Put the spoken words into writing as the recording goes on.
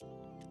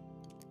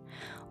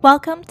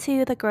Welcome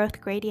to the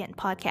Growth Gradient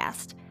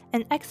podcast,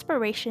 an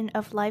exploration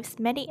of life's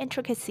many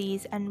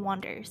intricacies and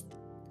wonders.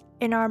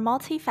 In our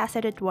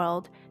multifaceted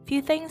world,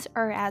 few things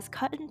are as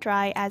cut and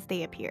dry as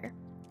they appear,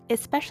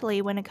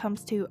 especially when it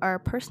comes to our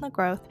personal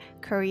growth,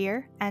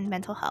 career, and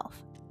mental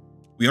health.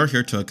 We are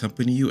here to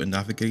accompany you in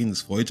navigating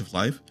this voyage of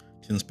life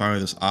to inspire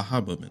those aha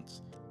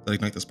moments that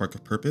ignite the spark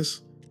of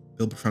purpose,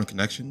 build profound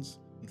connections,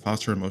 and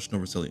foster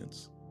emotional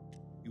resilience.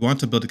 We want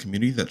to build a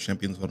community that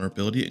champions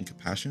vulnerability and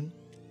compassion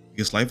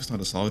because life is not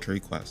a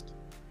solitary quest,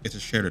 it's a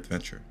shared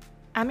adventure.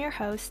 I'm your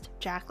host,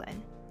 Jacqline.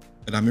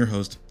 And I'm your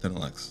host,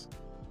 Denalex.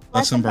 Let's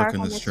Let's embark embark on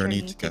on this this journey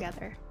journey together.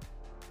 together.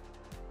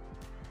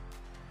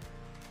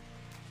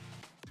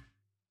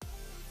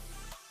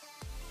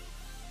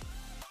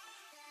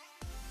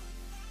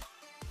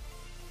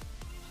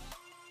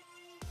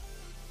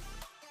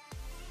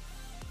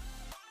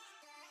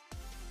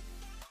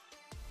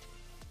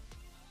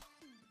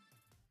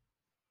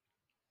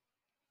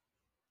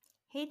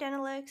 Hey,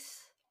 Denalex.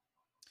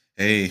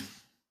 Hey,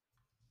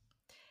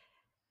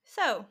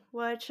 So,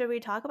 what should we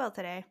talk about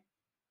today?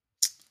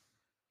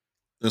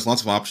 there's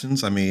lots of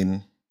options. We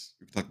can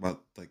talk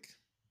about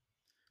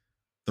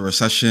the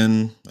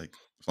recession,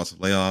 lots of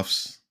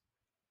layoffs,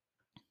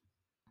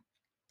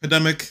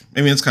 pandemic.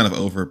 It's kind of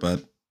over,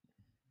 but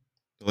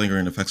the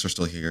lingering effects are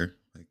still here.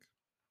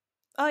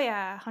 Oh,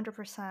 yeah,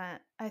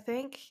 100%. I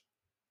think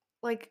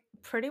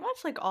pretty much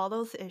all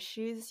those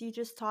issues you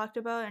just talked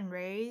about and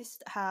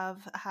raised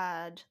have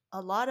had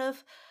a lot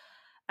of,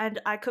 and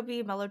I could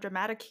be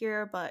melodramatic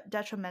here, but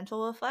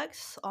detrimental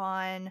effects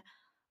on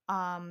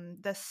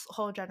this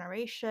whole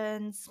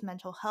generation's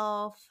mental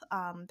health.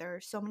 There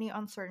are so many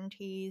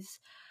uncertainties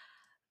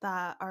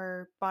that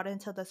are brought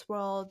into this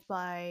world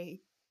by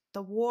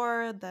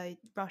the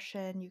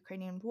Russian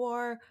Ukrainian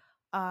war,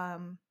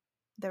 um,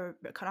 the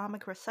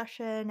economic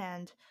recession,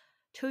 and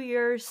 2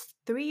 years,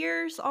 3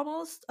 years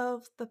almost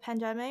of the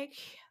pandemic.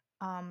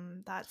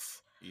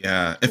 That's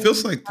Yeah, it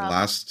feels really like the tough.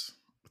 last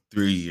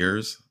 3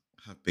 years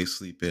have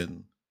basically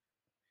been,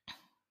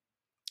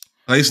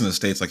 at least in the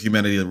States, like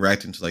humanity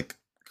reacting to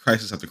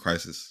crisis after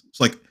crisis. It's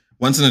like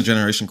once in a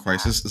generation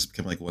crisis. This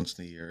became like once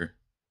in a year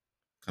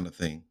kind of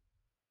thing.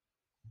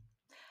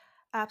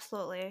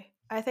 Absolutely.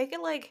 I think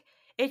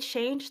it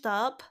changed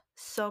up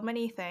so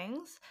many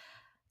things.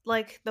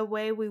 Like the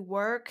way we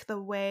work,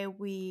 the way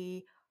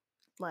we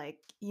like,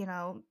 you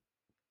know,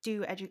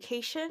 do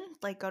education,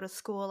 like go to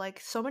school, like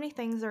so many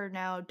things are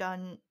now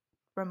done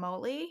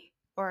remotely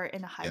or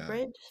in a Yeah,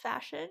 hybrid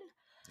fashion.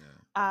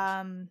 yeah,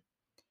 Um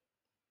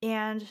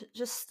and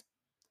just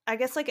I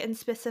guess in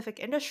specific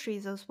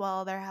industries as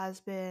well, there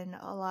has been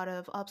a lot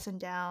of ups and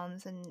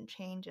downs and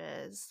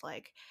changes.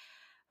 Like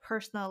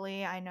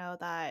personally, I know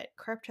that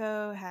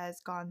crypto has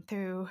gone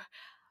through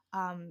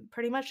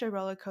pretty much a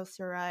roller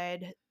coaster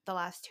ride the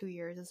last 2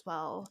 years as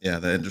well. yeah.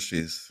 The industry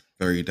is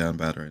very down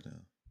bad right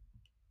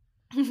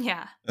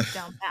Yeah, now.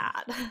 down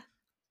bad.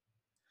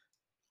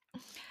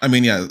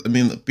 Yeah.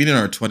 Being in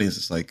our 20s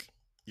is like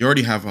you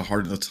already have a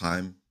hard enough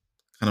time,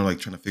 kind of like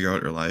trying to figure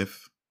out your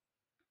life,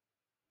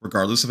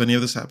 regardless of any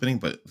of this happening.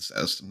 But this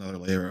adds another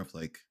layer of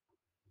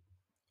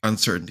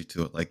uncertainty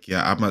to it.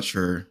 Yeah, I'm not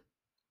sure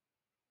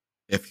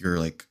if you're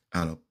I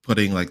don't know,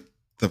 putting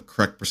the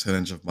correct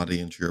percentage of money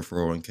into your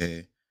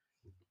 401k,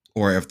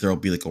 or if there'll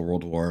be like a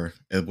world war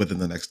within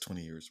the next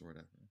 20 years or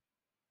whatever.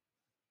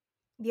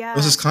 There's Yeah.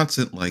 this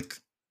constant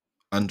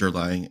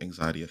underlying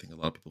anxiety I think a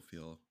lot of people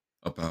feel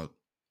about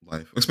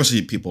life,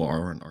 especially people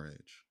around our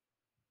age.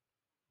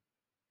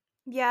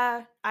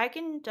 Yeah, I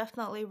can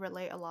definitely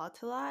relate a lot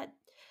to that.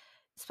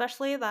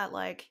 Especially that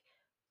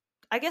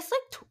I guess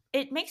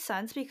it makes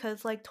sense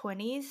because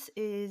 20s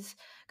is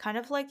kind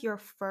of like your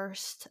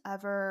first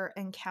ever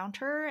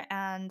encounter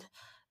and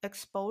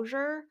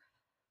exposure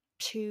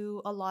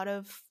to a lot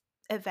of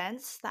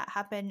events that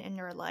happen in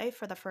your life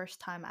for the first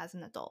time as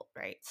an adult,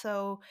 right?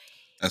 So,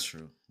 That's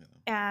true. Yeah.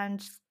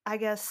 and I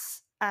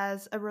guess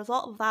as a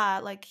result of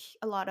that,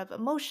 a lot of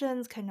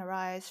emotions can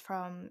arise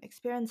from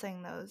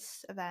experiencing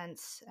those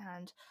events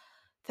and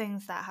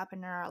things that happen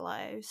in our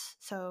lives.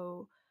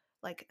 So,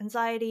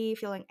 anxiety,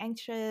 feeling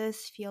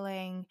anxious,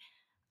 feeling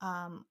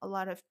a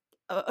lot of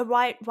a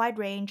wide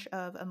range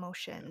of Yeah.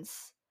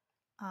 emotions,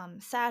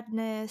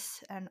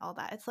 sadness, and all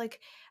that. It's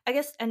I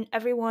guess, and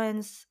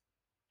everyone's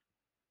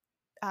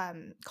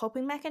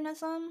coping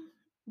mechanism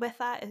with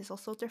that is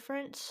also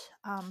different.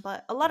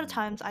 But a lot of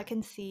times I Yeah.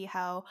 can see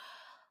how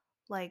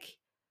like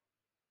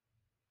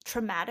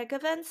traumatic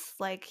events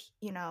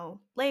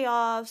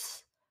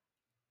layoffs,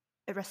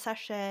 a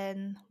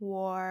recession,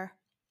 war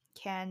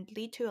can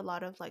lead to a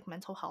lot of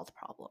mental health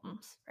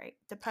problems, right?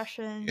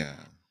 Depression,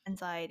 Yeah.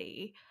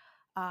 anxiety,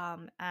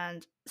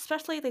 and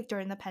especially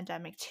during the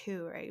pandemic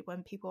too, right?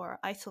 When people are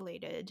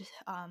isolated,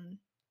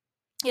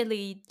 it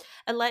lead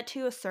it led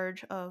to a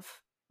surge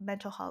of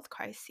mental health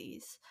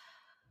crises.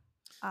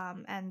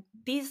 And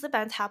these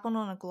events happen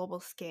on a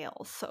global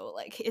scale, so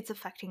it's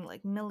affecting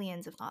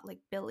millions, if not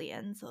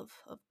billions of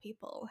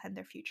people and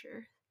their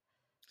future.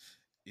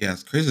 Yeah,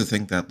 it's crazy to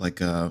think that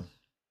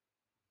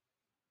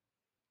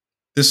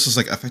this is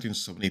like affecting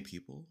so many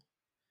people,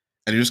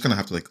 and you're just gonna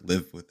have to like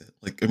live with it.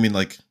 Like, I mean,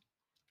 like,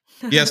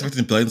 yeah, it's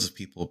affecting billions of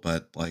people,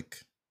 but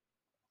like,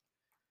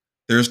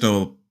 there's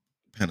no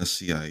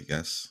panacea, I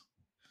guess.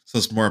 So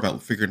it's more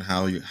about figuring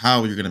how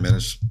you're gonna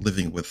manage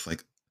living with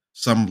like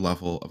some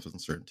level of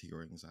uncertainty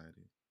or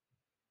anxiety.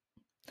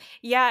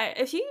 Yeah,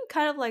 if you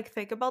kind of like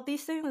think about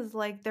these things,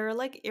 like they're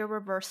like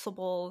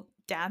irreversible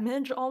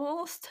damage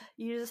almost.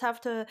 You just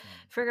have to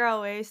figure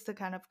out ways to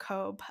kind of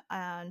cope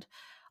and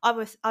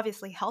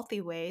obviously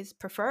healthy ways,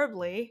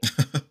 preferably,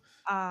 Mm.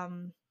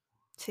 um,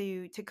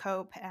 to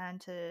cope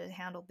and to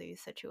handle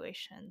these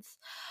situations.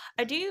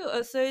 I Yeah. do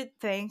also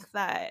think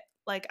that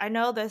like I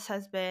know this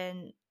has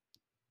been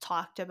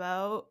talked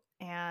about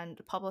and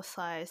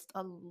publicized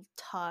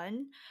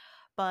ton,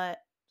 but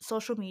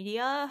social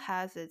media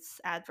has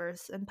its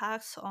adverse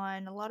impacts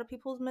on a lot of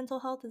people's mental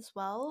health as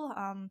well.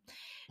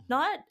 Mhm.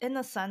 Not in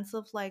the sense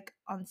of like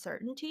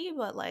uncertainty,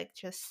 but like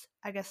just,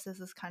 I guess this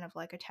is kind of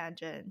like a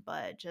tangent,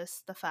 but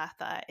just the fact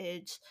that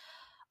it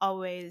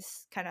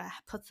always kind of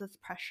puts this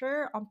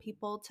pressure on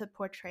people to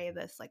portray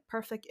this like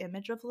perfect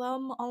image of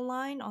them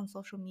online on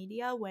social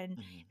media when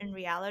Mhm. in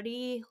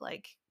reality,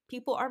 like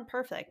people aren't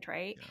perfect,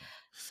 right? Yeah.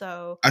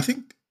 So, I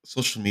think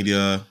social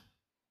media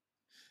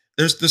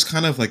there's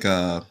kind of like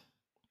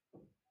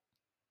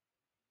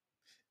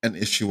an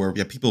issue where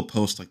yeah, people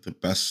post like the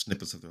best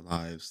snippets of their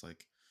lives.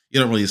 Like you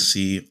don't really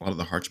see a lot of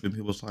the hardship in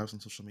people's lives on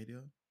social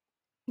media.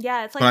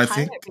 yeah, it's But like I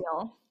highlight think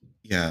reel.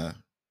 yeah,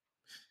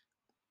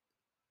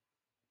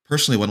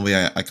 personally one way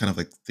I kind of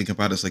like think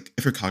about it is like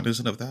if you're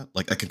cognizant of that,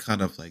 like I can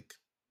kind of like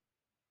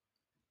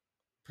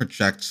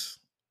project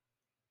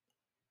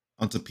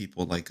onto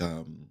people like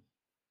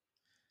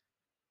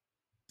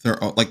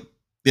like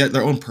yeah,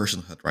 their own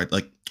personhood, right?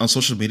 Like on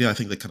social media, I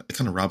think it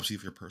kind of robs you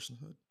of your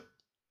personhood.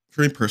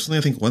 For me personally,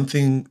 I think one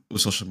thing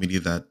with social media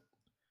that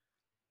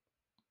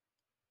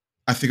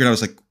I figured out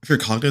was like if you're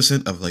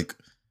cognizant of like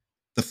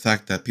the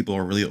fact that people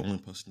are really only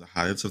posting the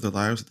highlights of their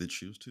lives that they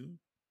choose to,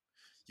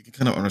 you can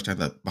kind of understand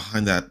that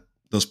behind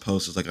those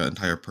posts is like an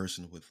entire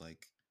person with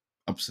like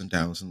ups and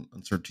downs and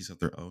uncertainties of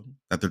their own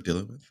that they're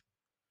dealing with.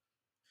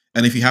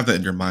 And if you have Mhm. that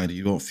in your mind,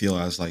 you don't feel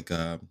as like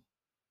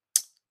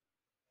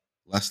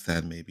less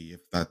than maybe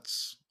if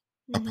that's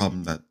a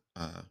problem Mhm. that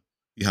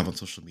you have on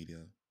social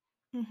media.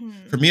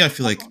 For Mhm. me, I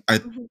feel like Oh,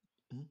 mhm.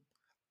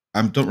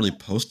 I don't really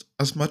post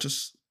as much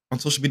as on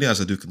social media as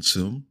I do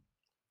consume.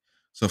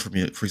 So for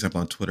me, for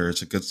example, on Twitter,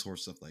 it's a good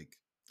source of like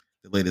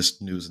the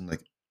latest news and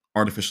like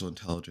artificial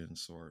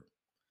intelligence, or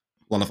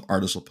a lot of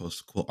artists will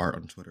post cool art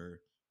on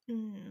Twitter.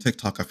 Mhm.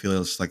 TikTok, I feel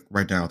is like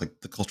right now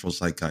like the cultural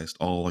zeitgeist,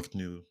 all like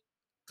new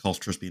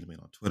cultures being made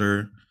on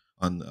Twitter,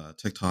 on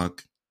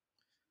TikTok.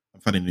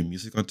 I'm finding new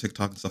music on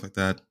TikTok and stuff like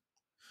that.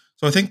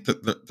 So I think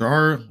that there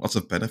are lots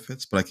of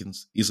benefits, but I can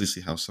easily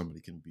see how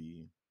somebody can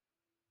be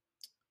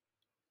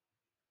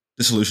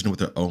disillusioned with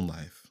their own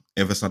life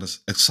if it's not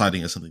as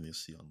exciting as something they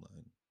see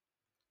online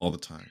all the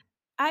time.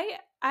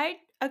 I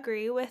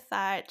agree with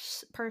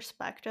that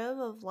perspective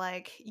of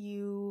like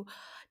you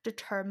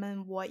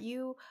determine what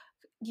you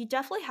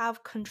definitely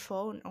have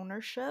control and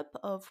ownership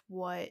of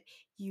what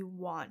you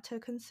want to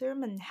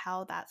consume and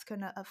how that's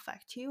going to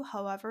affect you.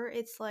 However,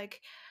 it's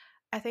like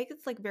I think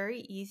it's like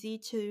very easy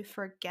to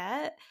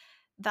forget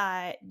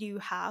that you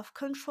have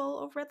control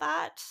over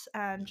that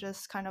and Yeah,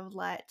 just kind of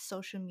let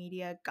social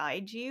media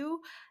guide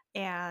you,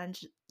 and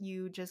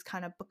you just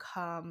kind of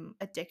become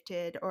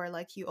addicted or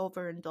like you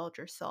overindulge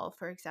yourself,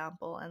 for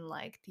example, in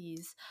like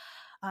these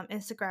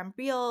Instagram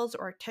reels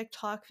or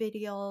TikTok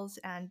videos,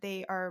 and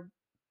they are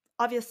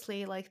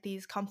obviously like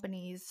these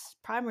companies'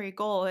 primary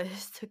goal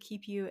is to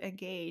keep you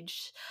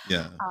engaged,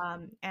 yeah,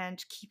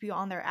 and keep you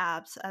on their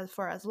apps as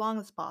for as long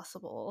as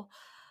possible.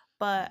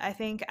 But I mm,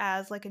 think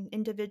as like an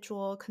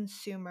individual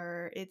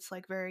consumer, it's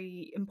like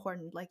very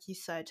important, like you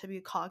said, to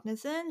be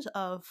cognizant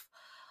of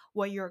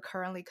what you're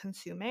currently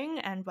consuming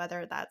and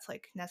whether that's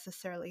like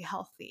necessarily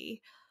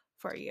healthy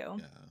for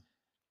you. yeah,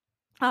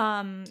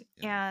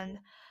 yeah. And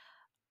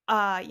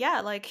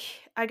yeah, like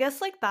I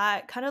guess like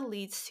that kind of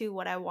leads to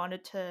what I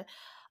wanted to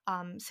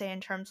say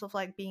in terms of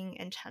like being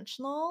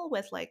intentional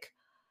with like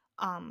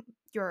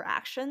your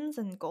actions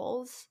and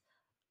goals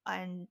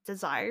and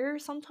desire.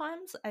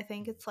 Sometimes I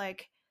think Mm, it's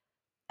like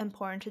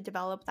important to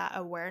develop that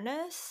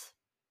awareness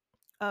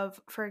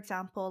of, for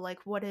example,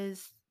 like what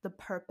is the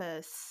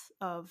purpose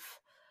of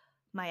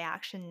my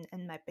action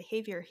and my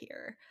behavior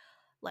here?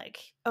 Like,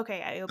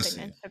 okay, I I open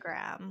see.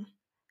 Instagram,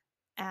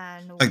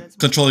 and what Like is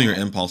my controlling your goal?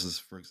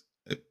 impulses,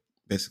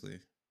 basically.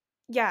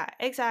 Yeah,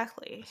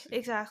 I exactly. see.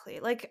 Exactly.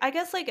 Like I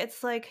guess like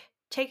it's like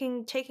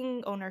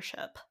taking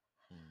ownership.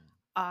 Mm,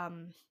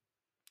 Um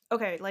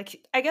okay,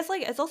 like I guess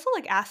like it's also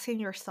like asking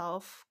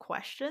yourself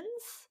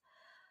questions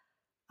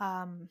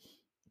um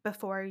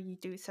before you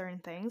do certain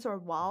things or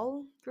mm.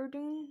 while you're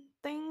doing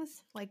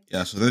things, like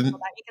Yeah. So so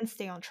then, that you can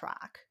stay on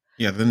track.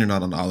 yeah, then you're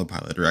not on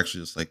autopilot. You're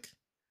actually just like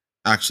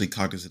actually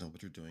cognizant of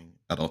what you're doing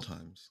at all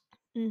times.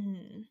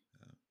 Mhm.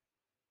 Yeah.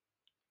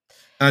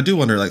 And I do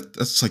wonder, like,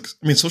 that's like,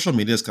 I mean, social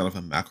media is kind of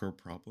a macro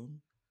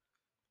problem,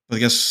 but I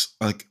guess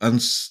like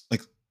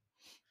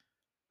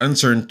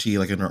uncertainty,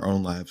 like in our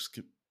own lives,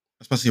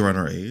 especially around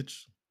our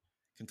age,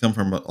 can come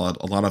from a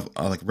lot of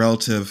like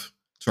relative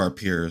to our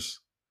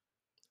peers,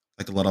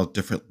 like a lot of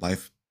different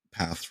life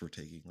paths we're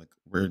taking. Like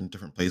we're in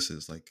different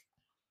places. Like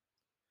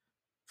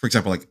for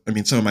example, like I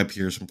mean, some of my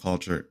peers from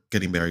college are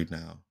getting married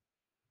now,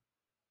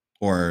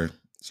 or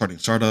starting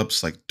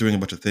startups, like doing a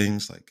bunch of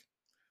things. Like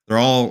they're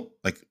all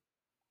like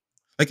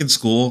in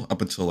school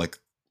up until like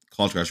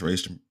college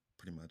graduation,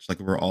 pretty much. Like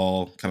we're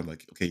all kind of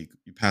like, okay,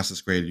 you pass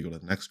this grade, you go to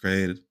the next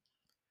grade,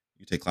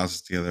 you take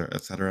classes together,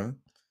 etc.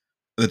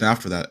 But then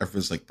after that,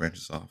 everyone's like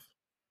branches off.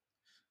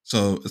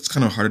 So it's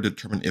kind of hard to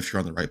determine if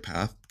you're on the right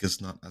path because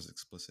it's not as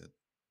explicit.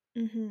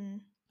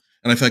 Mhm.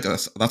 And I feel like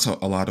that's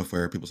a lot of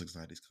where people's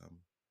anxieties come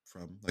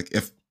from. Like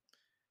if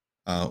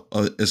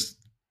is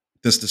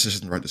this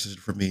decision the right decision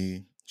for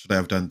me? Should I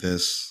have done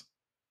this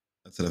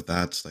instead of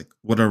that? Like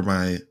what am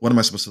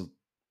I supposed to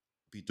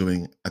be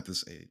doing at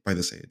this age by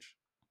this age?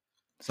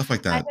 Stuff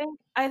like that.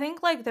 I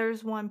think like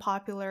there's one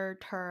popular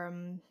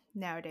term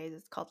nowadays,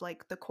 it's called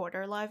like the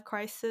quarter life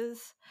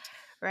crisis,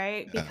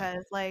 right? Yeah.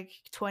 Because like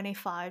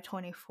 25,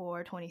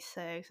 24,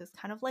 26 is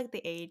kind of like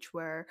the age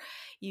where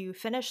you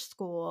finish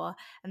school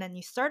and then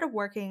you started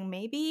working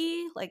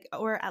maybe like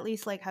or at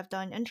least like have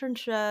done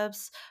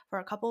internships for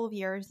a couple of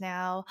years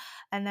now.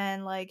 And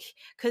then like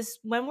cuz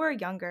when we're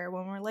younger,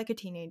 when we're like a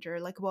teenager,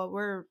 like what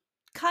we're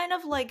kind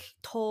of like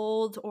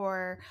told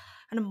or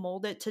kind of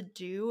molded to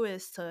do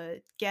is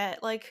to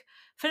get like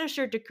finish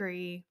your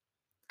degree,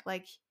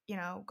 like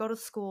go to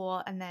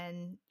school and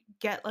then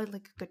get like a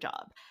good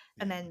job,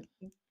 and Yeah. then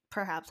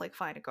perhaps like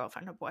find a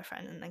girlfriend or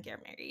boyfriend and then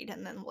get married,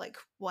 and then like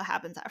what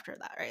happens after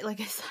that, right? Like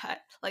is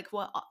that like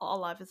what all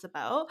life is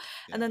about?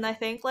 And Yeah. then I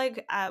think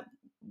like at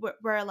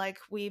where like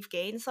we've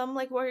gained some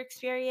like work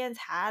experience,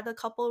 had a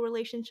couple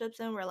relationships,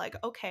 and we're like,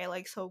 okay,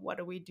 like so what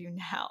do we do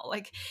now?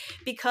 Like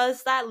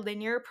because that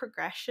linear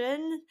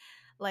progression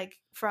like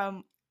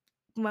from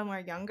when we're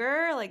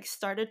younger like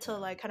started to Yeah.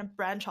 like kind of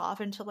branch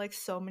off into like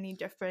so many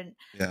different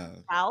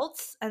Yeah.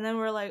 routes, and then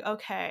we're like,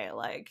 okay,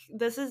 like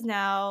this is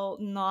now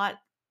not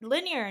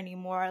linear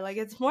anymore, like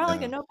it's more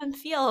like Yeah. an open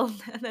field.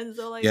 And then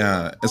so like we're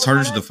like, Yeah. It's oh,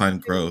 harder what do to I define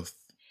do? growth.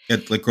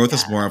 It like growth Yeah,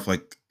 is more of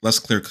like less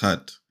clear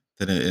cut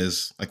than it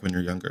is like when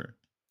you're younger.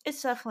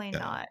 it's definitely Yeah.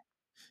 not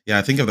Yeah.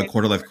 I think of the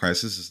quarter life straightforward.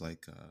 crisis as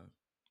like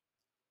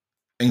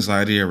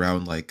anxiety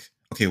around like,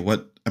 okay,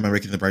 what am I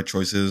making the right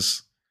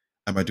choices?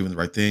 Am I doing the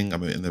right thing?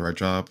 Am I in the right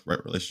job,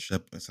 right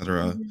relationship,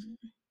 etc.?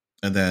 Mhm.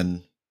 And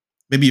then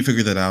maybe you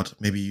figure that out.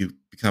 Maybe you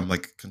become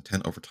like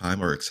content over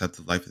time or accept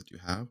the life that you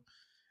have.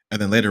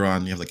 And then later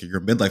on, you have like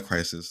your midlife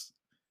crisis,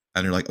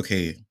 and you're like,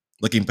 okay,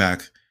 looking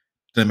back,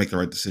 did I make the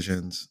right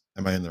decisions?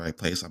 Am I in the right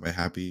place? Am I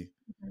happy?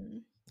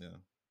 Mhm. Yeah.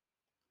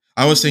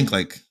 I always think Mhm.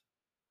 like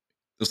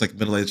those like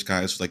middle aged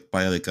guys like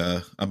buy like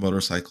a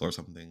motorcycle or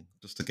something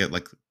just to get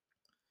like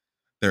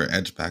their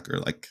edge back or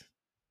like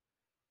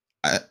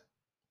I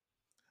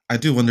I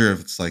do wonder if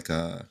it's like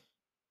not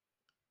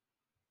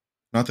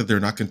that they're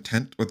not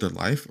content with their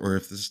life or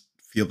if they just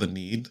feel the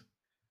need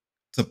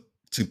to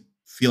to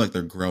feel like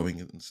they're growing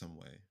in some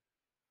way.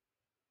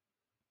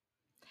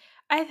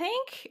 I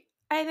think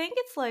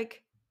it's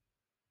like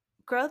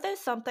growth is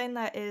something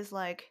that is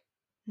like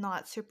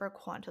not super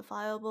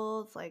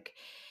quantifiable. It's like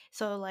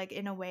so like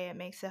in a way it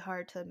makes it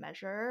hard to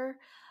measure,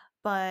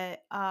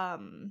 but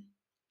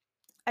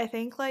I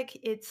think like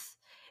it's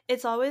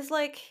always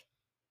like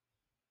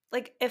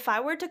if I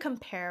were to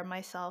compare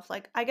myself,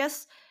 like I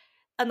guess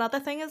another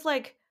thing is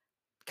like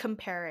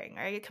comparing,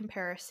 right?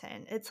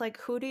 Comparison. It's like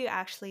who do you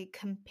actually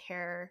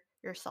compare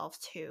yourself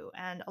to?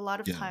 And a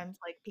lot of Yeah. times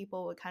like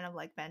people would kind of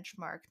like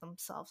benchmark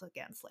themselves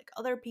against like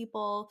other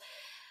people,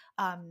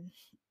 um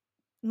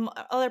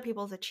other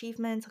people's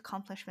achievements,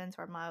 accomplishments,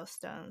 or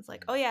milestones.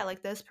 Like, oh Mhm. yeah,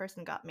 like this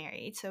person got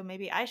married, so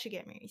maybe I should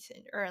get married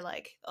soon. Or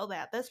like, oh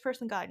yeah, this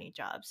person got a new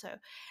job, so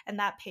and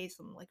that pays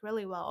them like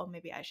really well. Oh,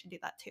 maybe I should do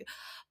that too.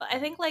 But I Yeah.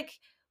 think like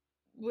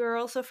we're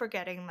also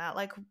forgetting that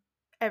like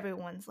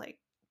everyone's like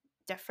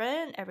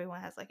different.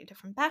 Everyone has like a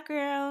different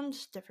background,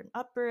 different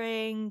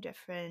upbringing,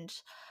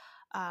 different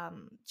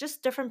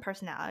just different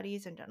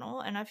personalities in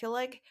general. And I feel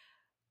like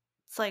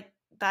it's like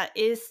that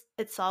is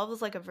itself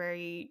is like a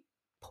very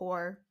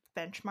poor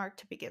benchmark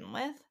to begin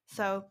with. Yeah.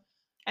 So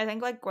I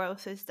think like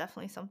growth is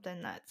definitely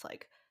something that's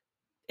like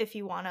if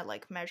you want to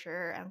like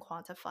measure and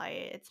quantify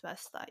it, it's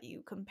best that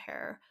you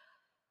compare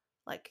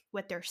like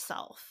with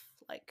yourself.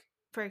 Like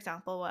for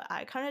example, what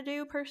I kind of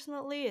do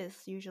personally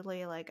is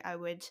usually like I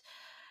would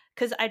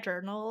cuz I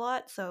journal a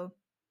lot, so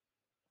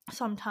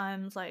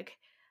sometimes like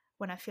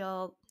when I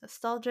feel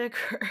nostalgic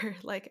or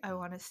like I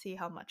want to Mhm. see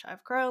how much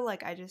I've grown,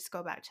 like I just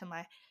go back to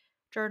my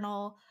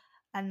journal,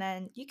 and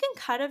then you can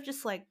kind of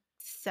just like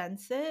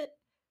sense it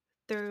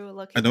through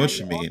I looking know at what your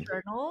you old mean.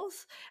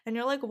 journals, and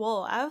you're like,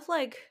 whoa, I've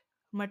like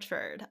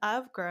matured,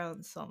 I've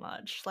grown so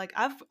much, like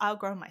I've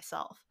outgrown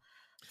myself.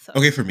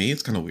 Okay, So for me,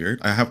 it's kind of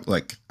weird. I have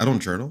like I don't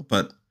journal,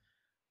 but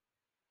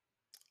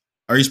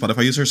are you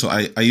Spotify user? So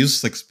I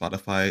use like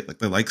Spotify, like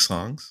they like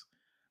songs,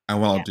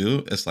 and what I'll yeah.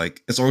 do is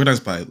like it's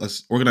organized by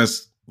let's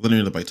organize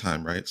linearly by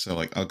time, right? So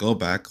like I'll go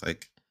back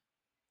like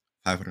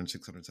 500,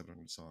 600,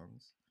 700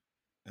 songs,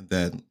 and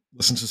then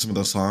listen to some of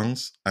those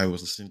songs I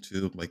was listening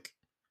to like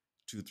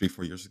 2, 3,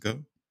 4 years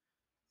ago,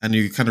 and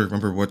you kind of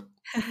remember what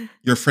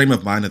your frame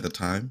of mind at the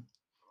time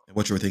and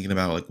what you were thinking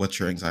about, like what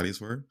your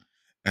anxieties were,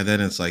 and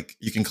then it's like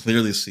you can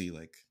clearly see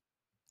like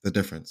the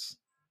difference.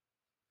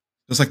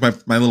 It's like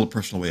my little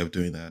personal way of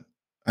doing that.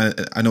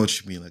 I know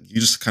what you mean. Like you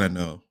just kind of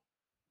know.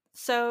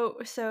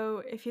 So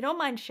if you don't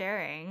mind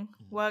sharing,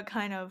 Mhm. what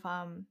kind of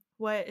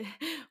what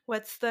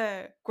what's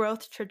the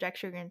growth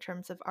trajectory in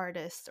terms of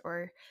artists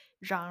or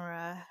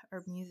genre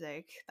or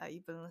music that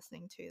you've been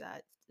listening to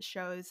that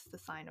shows the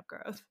sign of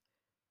growth?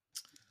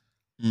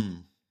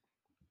 Mm.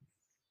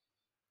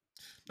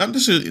 Not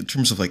necessarily in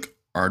terms of like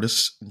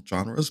artists and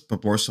genres,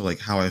 but more so like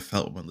how I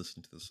felt when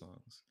listening to the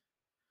songs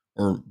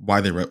or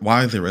why they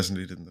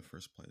resonated in the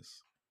first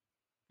place.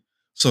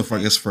 So, for I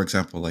Okay. guess for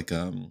example, like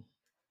in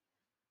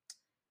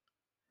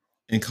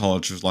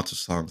college, there's lots of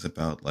songs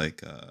about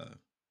like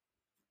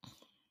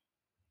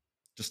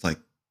just like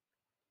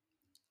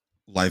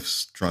life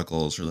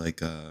struggles or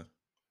like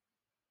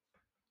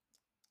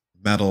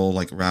metal,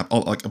 like rap,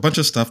 all, like a bunch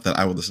of stuff that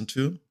I would listen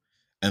to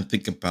and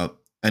think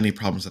about any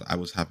problems that I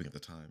was having at the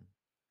time.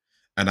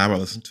 And I would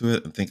listen to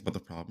it and think about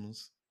the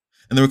problems.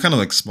 And they were kind of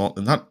like small,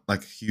 not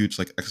like huge,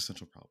 like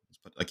existential problems,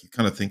 but like you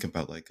kind of think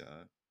about like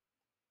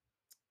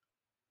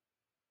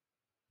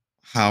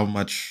how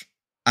much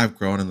I've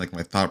grown in like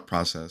my thought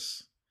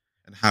process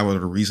and how I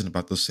would reason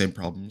about those same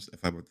problems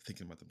if I were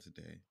thinking about them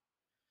today.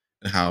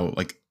 And how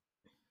like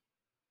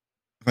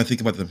if I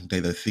think about them today,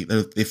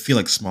 they feel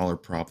like smaller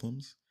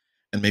problems,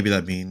 and maybe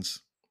that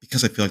means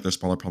because I feel like they're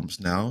smaller problems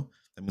now,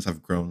 that means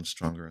I've grown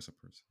stronger as a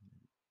person.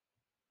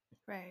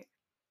 Right.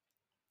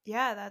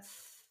 Yeah,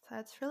 that's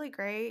really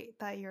great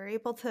that you're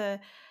able to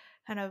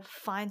kind of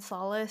find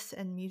solace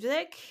in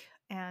music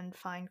and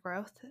find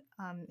growth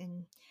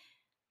in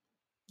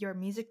your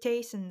music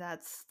taste, and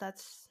that's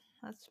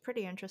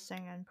pretty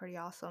interesting and pretty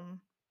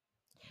awesome.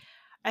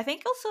 I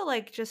think also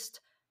like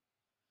just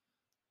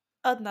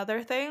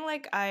another thing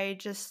like I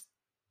just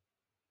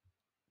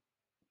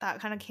that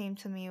kind of came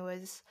to me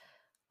was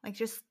like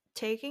just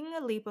taking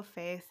a leap of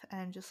faith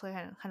and just like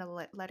kind of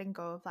letting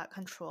go of that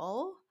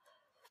control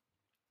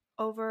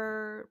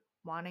over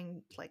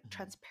wanting like Mhm.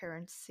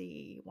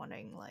 transparency,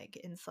 wanting like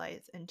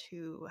insights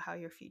into how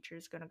your future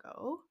is going to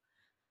go.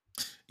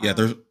 Yeah, um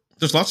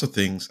there's lots of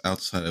things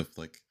outside of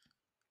like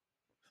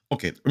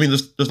okay, I mean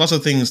there's lots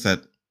of things that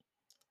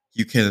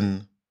you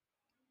can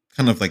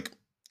kind of like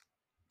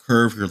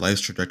curve your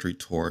life's trajectory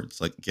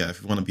towards. Like, yeah,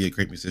 if you want to be a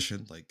great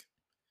musician, like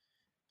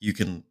you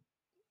can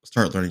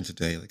start learning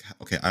today. Like,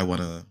 okay, I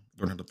want to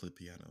learn how to play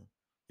piano.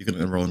 You can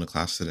enroll in a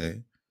class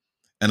today,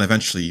 and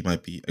eventually you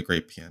might be a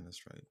great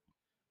pianist, right?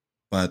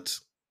 But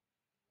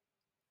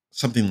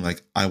something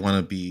like I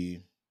want to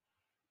be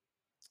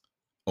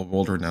a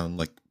world-renowned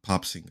like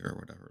pop singer or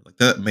whatever, like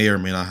that may or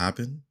may not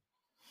happen,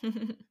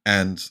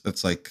 and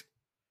it's like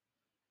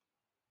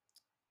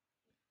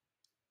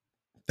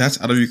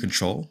that's out of your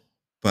control.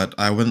 But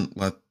I wouldn't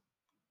let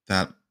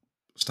that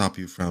stop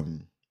you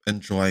from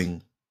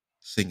enjoying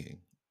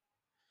singing.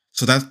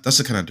 So that's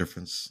the kind of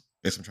difference.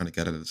 I guess I'm trying to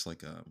get at. It's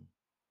like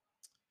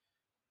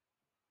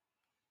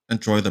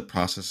enjoy the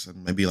process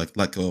and maybe like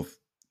let go of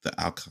the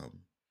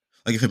outcome.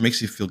 Like if it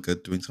makes you feel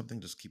good doing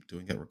something, just keep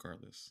doing it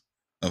regardless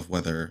of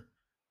whether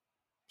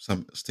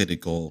some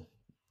stated goal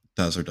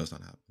does or does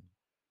not happen.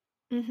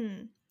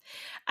 hmm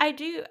I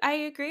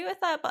agree with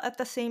that, but at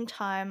the same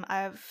time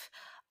I've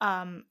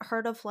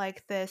heard of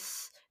like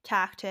this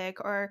tactic,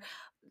 or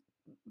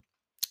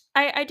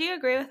I do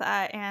agree with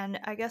that, and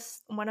I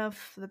guess one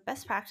of the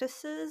best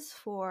practices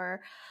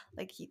for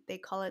like they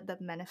call it the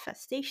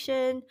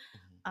manifestation,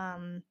 Mhm,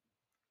 um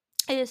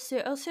is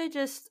to also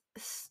just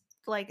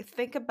like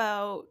think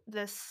about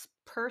this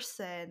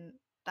person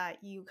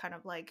that you kind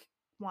of like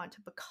want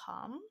to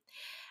become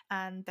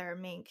and their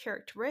main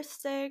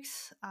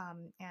characteristics,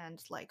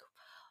 and like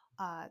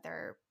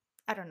their,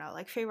 I don't know,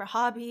 like favorite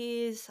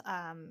hobbies,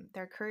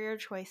 their career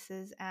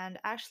choices, and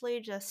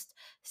actually just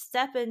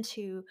step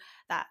into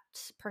that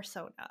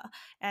persona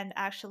and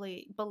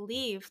actually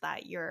believe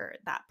that you're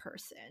that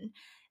person.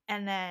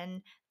 And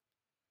then,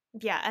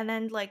 yeah, and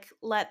then like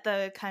let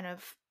the kind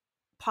of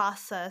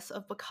process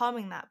of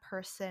becoming that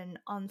person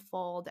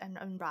unfold and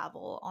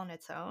unravel on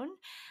its own.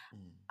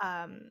 mhm,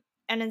 um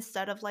and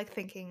instead of like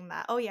thinking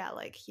that, oh yeah,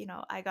 like,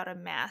 I gotta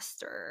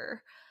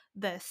master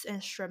this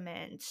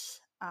instrument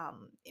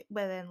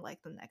within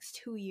like the next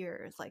 2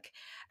 years, like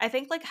I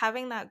think like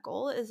having that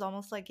goal is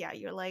almost like, yeah,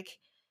 you're like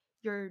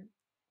you're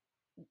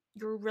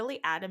you're really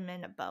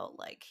adamant about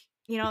like,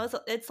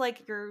 it's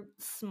like you're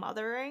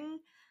smothering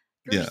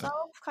yeah. yourself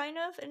kind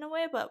of in a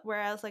way. But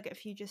whereas like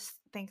if you just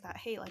think that,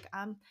 hey, like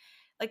I'm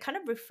like kind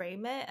of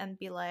reframe it and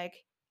be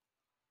like,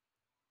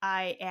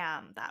 I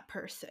am that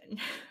person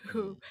Mhm,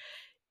 who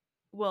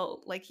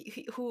will like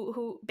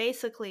who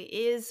basically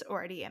is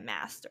already a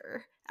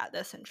master at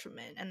this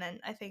instrument. And then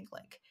I think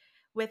like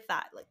with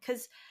that, like,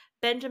 because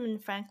Benjamin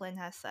Franklin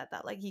has said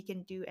that like you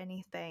can do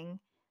anything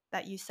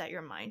that you set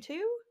your mind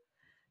to.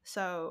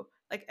 So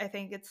like I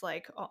think it's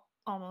like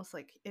almost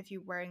like if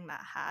you're wearing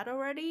that hat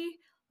already,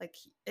 like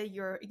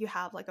you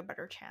have like a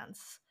better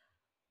chance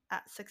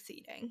at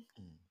succeeding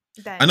Mm.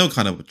 I know than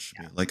kind of what you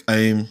mean. Like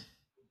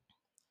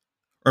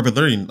I've been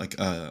learning like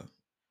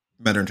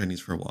Mandarin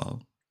Chinese for a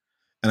while,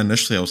 and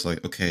initially I was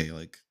like, okay,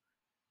 like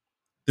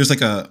there's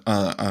like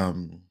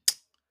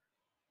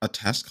a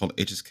test called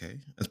HSK.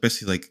 It's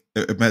basically like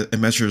it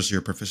measures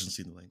your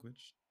proficiency in the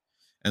language.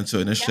 And so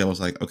yeah. initially I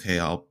was like, okay,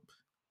 I'll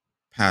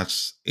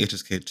pass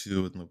HSK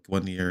 2 in like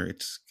 1 year,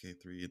 HSK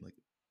 3 in like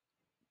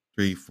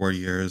 3, 4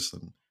 years,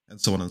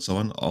 and so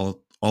on,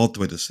 all the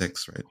way to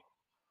six, right?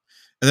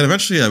 And then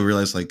eventually I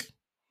realized like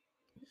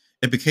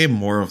it became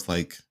more of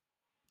like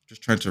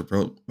just trying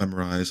to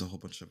memorize a whole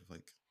bunch of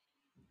like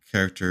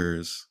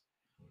characters.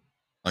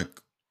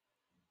 Like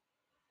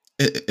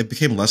it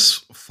became less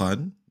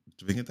fun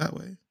doing it that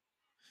way.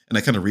 And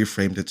I kind of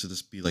reframed it to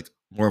just be like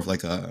more of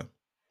like a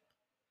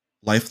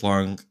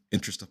lifelong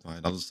interest of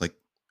mine. I'll just like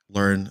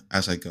learn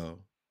as I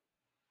go.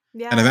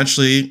 And Yeah.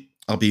 eventually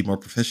I'll be more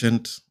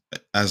proficient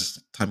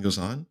as time goes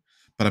on,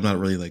 but I'm not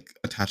really like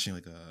attaching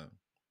like a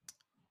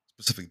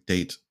specific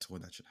date to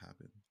when that should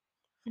happen.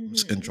 I'm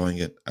just Mhm. enjoying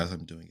it as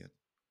I'm doing it.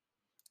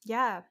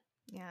 Yeah.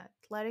 Yeah.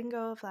 Letting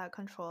go of that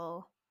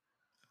control.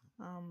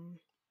 Um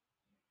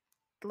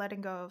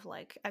letting go of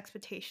like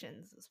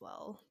expectations as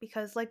well,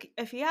 because like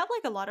if you have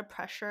like a lot of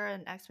pressure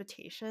and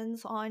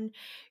expectations on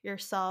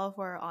yourself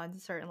or on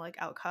certain like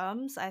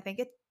outcomes, I think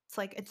it's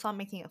like it's not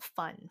making it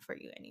fun for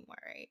you anymore,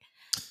 right?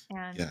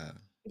 And Yeah.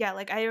 yeah,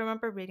 like I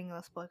remember reading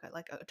this book,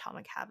 like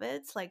Atomic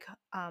Habits, like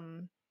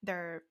there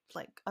are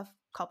like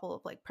couple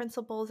of like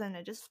principles, and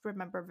I just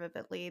remember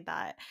vividly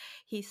that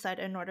he said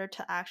in order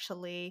to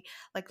actually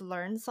like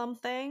learn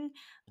something,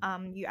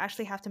 you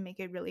actually have to make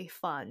it really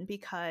fun,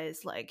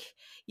 because like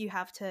you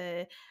have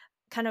to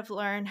kind of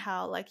learn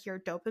how like your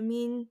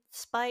dopamine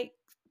spike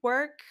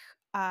work.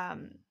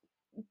 um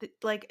Mm,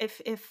 like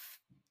if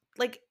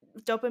like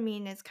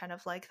dopamine is kind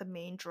of like the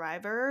main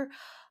driver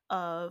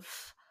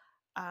of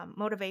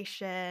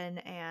motivation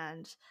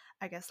and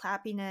I guess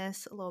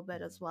happiness a little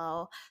bit mm, as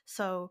well.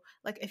 So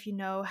like if you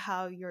know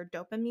how your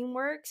dopamine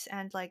works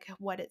and like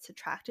what it's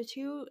attracted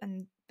to,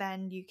 and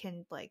then you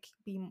can like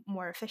be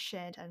more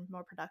efficient and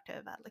more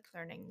productive at like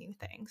learning new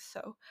things.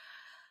 So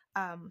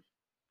um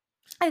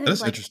I that think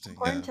is like it's interesting.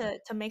 important Yeah.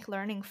 to make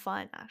learning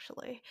fun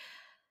actually.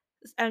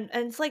 And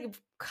it's like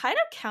kind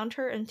of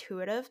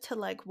counterintuitive to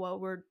like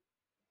what we're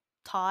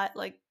taught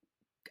like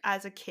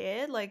as a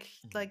kid, like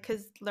Mm,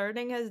 because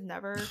learning has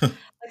never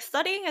like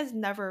studying has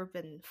never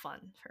been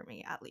fun for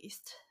me, at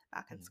least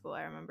back in mm. school.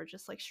 I remember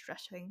just like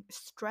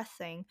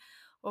stressing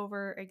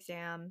over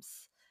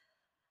exams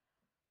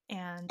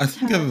and I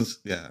think it tests. was,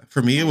 yeah.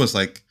 For me, it And was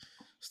like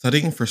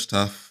studying for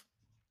stuff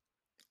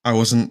I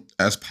wasn't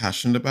as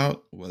passionate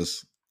about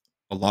was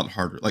a lot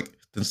harder, like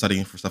than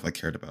studying for stuff I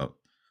cared about.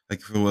 Like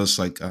if it was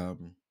like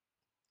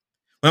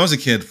when I was a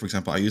kid, for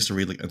example, I used to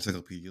read like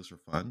encyclopedias for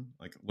fun,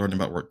 like learning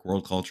about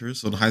world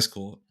cultures. So in high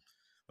school,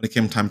 when it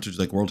came time to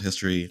like world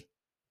history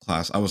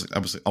class, I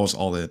was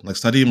all in. Like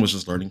studying was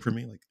just learning for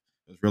me. Like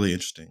it was really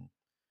interesting.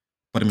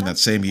 But I mean that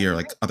same that's year,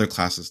 like other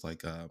classes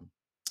like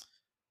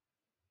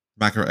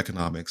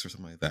macroeconomics or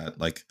something like that,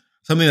 like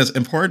something that's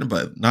important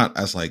but not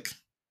as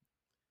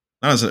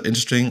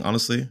interesting.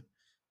 Honestly,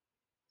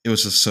 it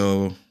was just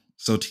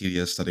so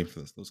tedious studying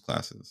for those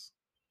classes.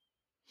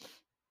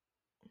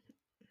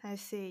 I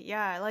see.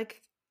 Yeah,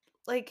 like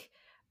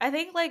I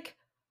think like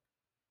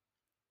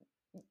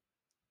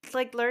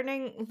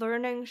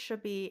learning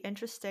should be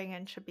interesting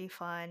and should be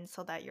fun,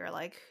 so that you're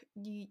like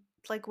you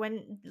like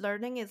when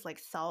learning is like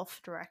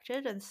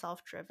self-directed and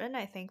self-driven,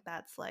 I think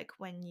that's like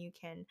when you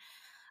can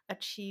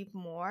achieve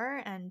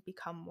more and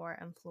become more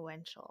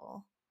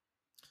influential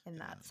in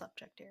Yeah, that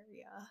subject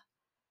area.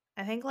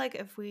 I think like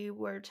if we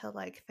were to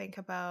like think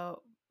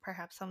about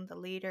perhaps some of the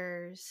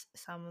leaders,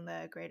 some of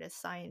the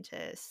greatest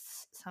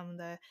scientists, some of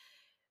the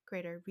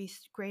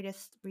greatest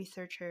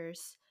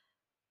researchers,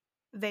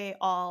 they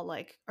all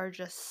like are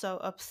just so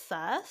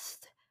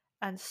obsessed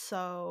and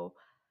so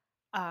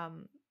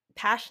um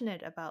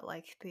passionate about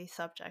like the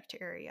subject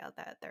area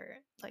that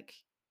they're like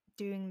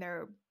doing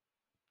their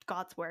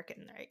god's work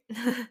in,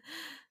 right?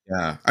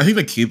 yeah. I think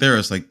the key there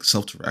is like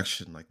self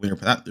direction. Like when you're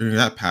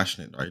that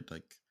passionate, right?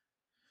 Like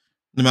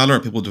no matter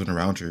what people are doing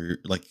around you,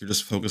 you're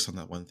just focused on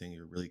that one thing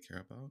you really care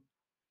about,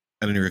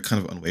 and then you're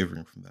kind of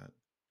unwavering from that.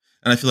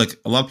 And I feel like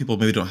a lot of people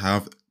maybe don't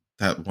have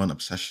that one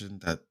obsession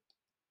that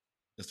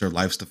is their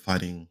life's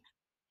defining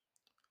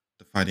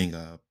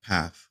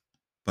path,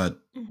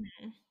 but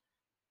Mhm.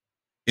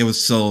 it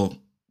was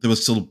still there would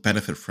still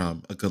benefit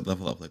from a good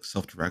level of like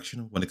self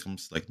direction when it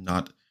comes to like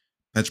not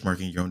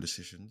benchmarking your own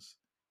decisions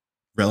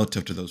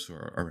relative to those who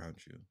are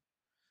around you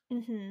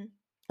Mhm.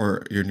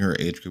 or your near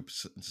age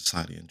groups in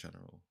society in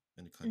general,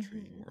 in the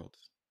country, Mhm. world.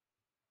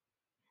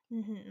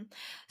 Mhm.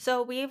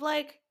 So we've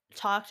like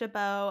talked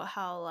about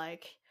how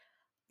like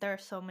there are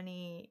so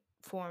many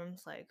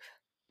forms like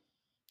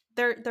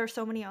there's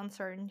so many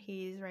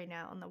uncertainties right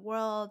now in the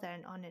world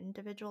and on an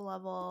individual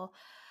level.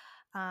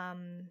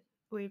 um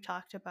we've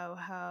talked about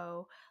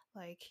how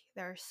Like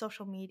there's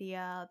social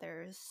media,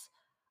 there's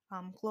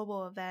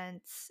global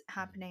events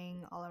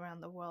happening all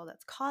around the world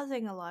that's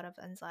causing a lot of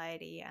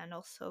anxiety, and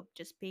also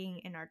just being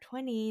in our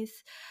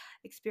 20s,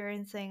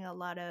 experiencing a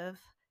lot of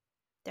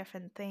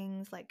different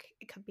things. Like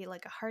it could be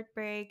like a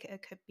heartbreak,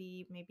 it could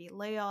be maybe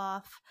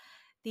layoff.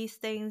 These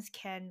things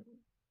can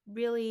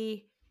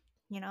really,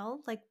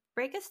 like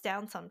break us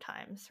down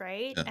sometimes,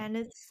 right? Yeah. And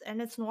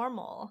it's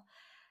normal.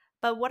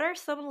 But what are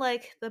some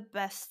like the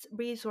best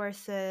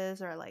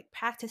resources or like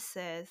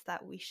practices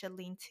that we should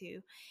lean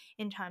to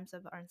in times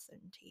of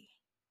uncertainty?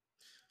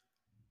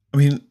 I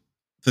mean,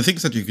 the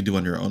things that you can do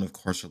on your own, of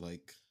course, are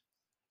like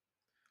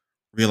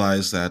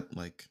realize that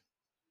like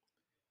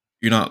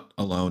you're not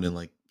alone in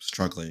like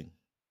struggling,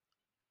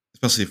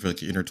 especially if you're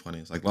like in your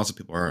 20s. Like lots of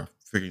people are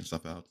figuring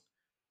stuff out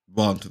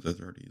well into their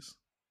 30s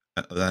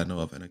that I know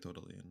of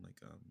anecdotally, and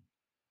like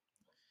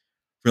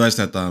realize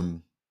that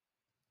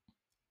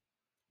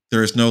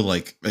there is no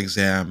like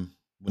exam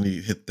when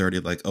you hit 30,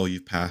 like oh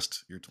you've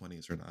passed your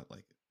 20s or not.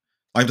 Like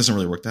life doesn't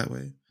really work that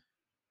way.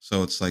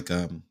 So it's like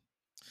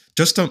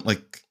just don't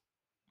like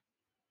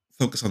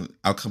focus on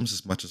outcomes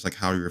as much as like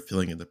how you're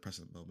feeling in the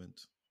present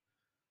moment.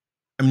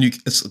 I mean,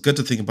 it's good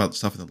to think about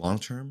stuff in the long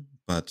term,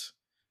 but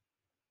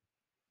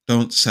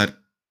don't set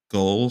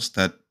goals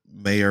that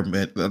may or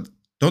may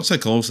don't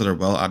set goals that are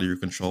well out of your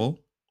control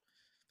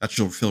that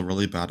you'll feel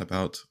really bad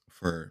about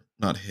for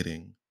not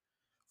hitting,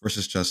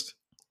 versus just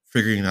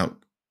figuring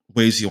out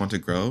ways you want to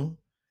grow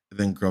and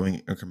then growing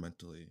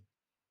incrementally,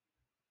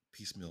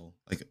 piecemeal,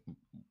 like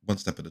one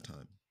step at a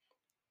time.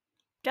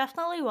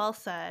 Definitely well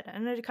said.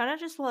 And I kind of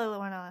just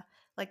want to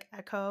like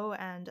echo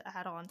and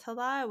add on to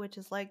that, which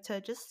is like to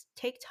just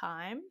take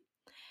time.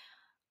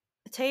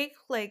 Take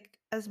like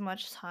as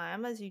much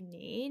time as you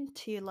need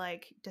to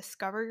like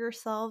discover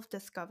yourself,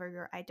 discover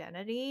your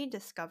identity,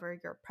 discover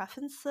your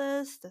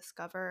preferences,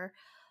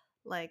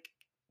 like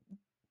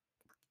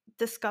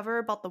discover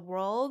about the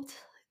world.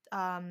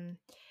 Um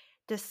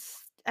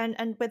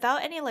and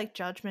without any like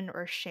judgment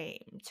or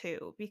shame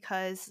too,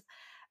 because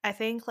I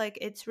think like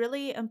it's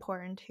really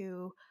important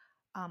to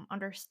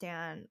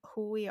understand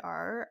who we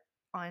are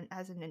on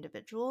as an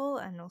individual,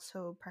 and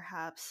also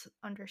perhaps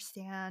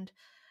understand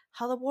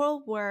how the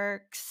world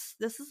works.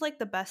 This is like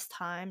the best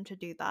time to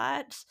do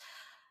that.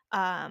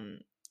 um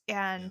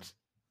Yeah. and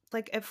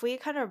like if we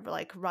kind of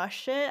like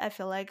rush it, I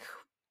feel like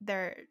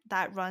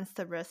that runs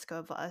the risk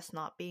of us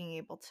not being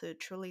able to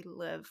truly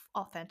live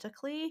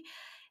authentically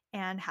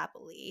and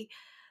happily.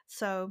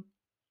 So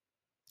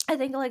I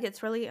think like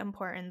it's really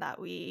important that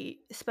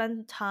we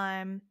spend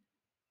time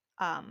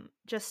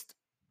just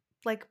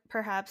like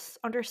perhaps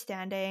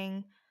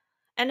understanding,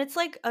 and it's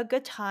like a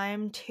good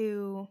time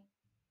to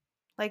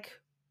like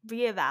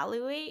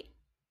reevaluate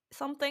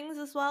some things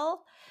as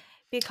well,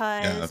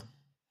 Yeah. because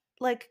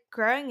like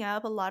growing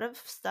up a lot of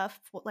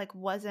stuff like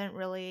wasn't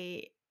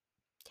really,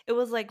 it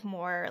was like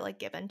more like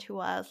given to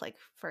us, like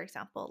for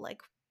example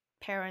like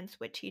parents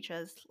would teach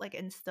us, like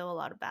instill a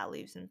lot of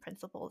values and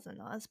principles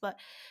in us, but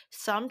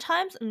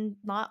sometimes, and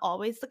not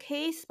always the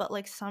case, but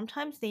like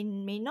sometimes they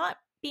may not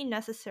be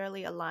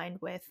necessarily aligned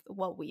with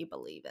what we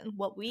believe in,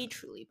 what we Yeah.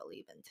 truly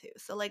believe in too.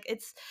 So like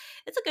it's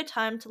a good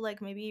time to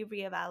like maybe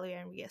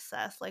reevaluate and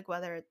reassess like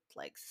whether it's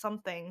like some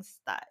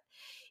things that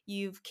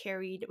you've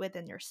carried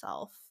within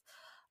yourself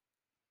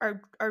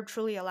are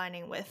truly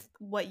aligning with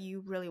what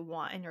you really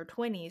want in your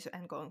 20s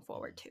and going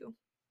forward too.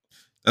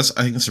 That's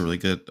I think that's a really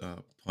good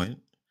point,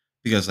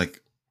 because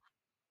like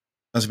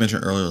as I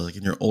mentioned earlier, like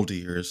in your older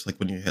years, like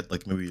when you hit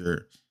like maybe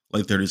your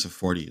late 30s or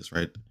 40s,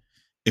 right?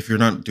 If you're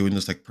not doing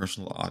this like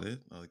personal audit,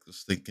 like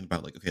just thinking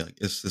about like, okay,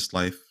 like is this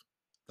life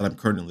that I'm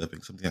currently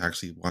living something I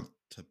actually want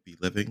to be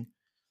living?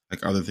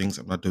 Like are there things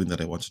I'm not doing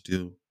that I want to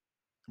do?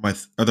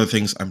 Are there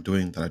things I'm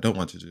doing that I don't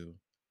want to do?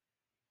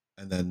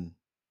 And then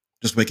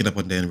just waking up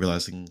one day and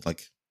realizing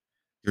like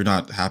you're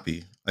not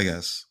happy, I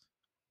guess.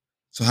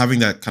 So having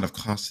that kind of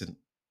constant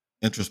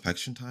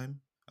introspection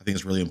time, I think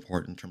is really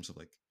important in terms of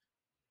like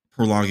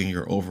prolonging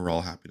your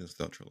overall happiness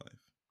throughout your life.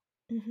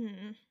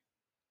 Hmm.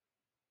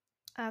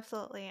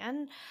 Absolutely.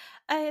 And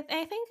I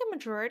think a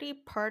majority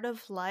part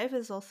of life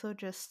is also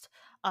just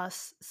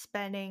us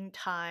spending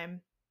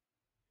time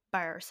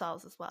by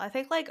ourselves as well. I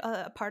think like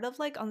a part of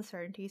like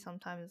uncertainty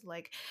sometimes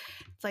like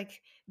it's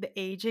like the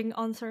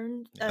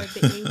Yeah.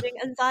 aging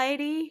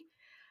anxiety,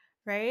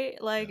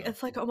 right? Like Yeah.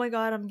 it's like, oh my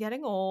god, I'm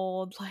getting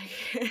old. Like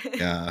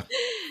Yeah.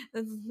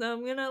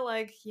 I'm gonna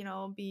like,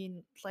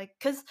 be like,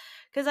 cause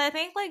I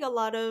think like a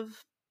lot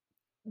of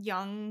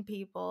young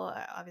people,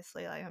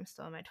 obviously like I'm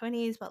still in my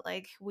 20s, but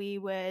like we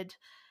would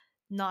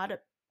not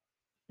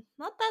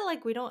not that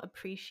like we don't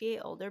appreciate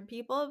older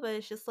people, but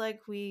it's just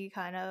like we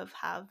kind of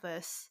have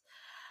this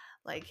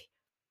like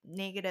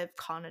negative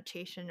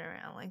connotation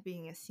around like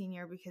being a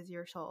senior because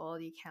you're so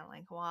old you can't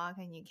like walk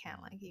and you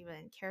can't like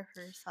even care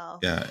for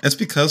yourself. Yeah. It's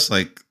because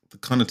like the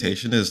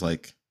connotation is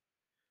like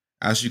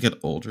as you get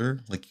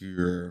older, like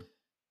you're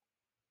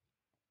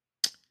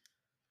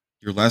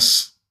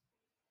less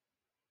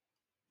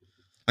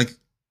like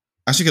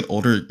as you get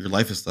older, your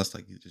life is less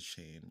likely to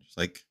change.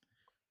 Like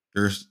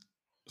you're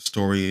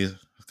story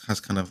has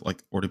kind of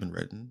like already been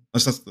written.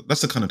 That's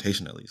the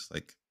connotation at least.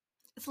 Like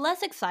It's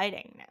less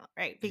exciting now,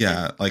 right?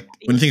 Because yeah, like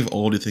yeah, when you think of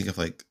old, you think of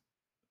like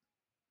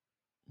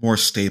more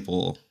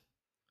stable,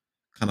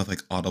 kind of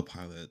like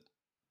autopilot.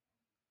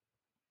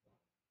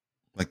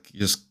 Like you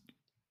just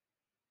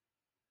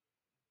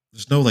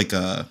there's no like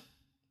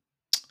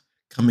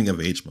coming of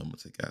age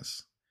moments, I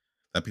guess,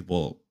 that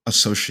people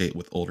associate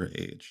with older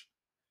age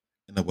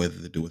in the way that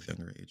they do with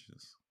younger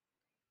ages.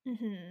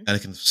 mhm, And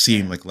it can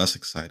seem sure. like less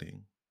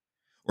exciting.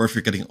 Or if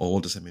you're getting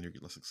old, does that mean you're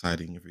less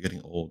exciting? If you're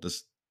getting old,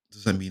 does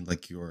that mean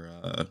like you're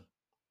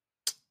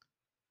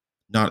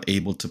not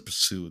able to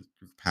pursue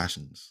your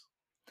passions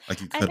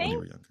like you I could when you think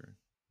were younger?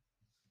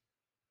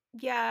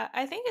 yeah,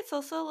 I think it's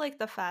also like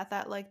the fact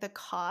that like the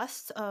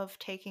cost of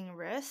taking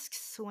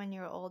risks when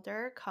you're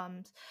older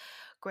comes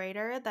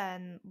greater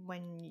than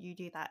when you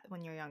do that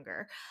when you're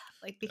younger.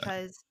 Like Yeah.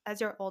 because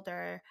as you're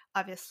older,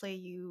 obviously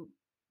you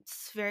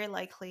it's very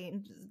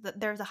likely that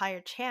there's a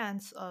higher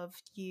chance of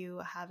you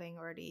having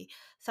already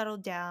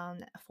settled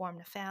down,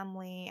 formed a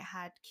family,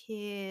 had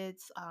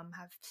kids,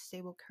 have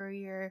stable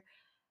career,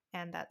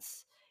 and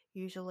that's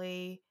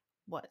usually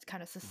what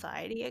kind of Mhm.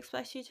 society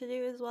expects you to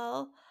do as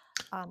well.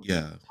 Um,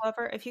 Yeah.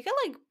 However, if you can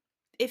like,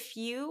 if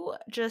you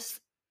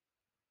just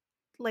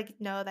like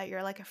know that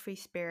you're like a free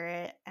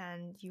spirit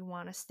and you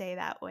want to stay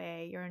that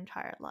way your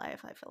entire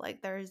life, I feel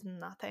like there is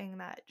nothing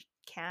that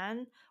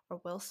can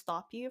or will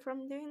stop you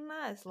from doing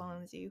that as Mhm.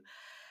 long as you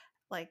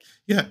like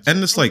Yeah, just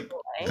and it's like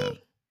enjoy yeah.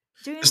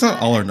 doing It's not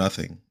that. all or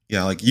nothing.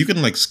 Yeah, like you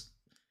can like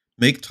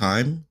make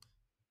time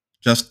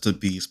just to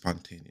be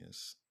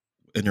spontaneous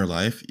in your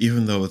life,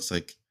 even though it's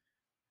like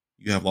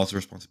you have lots of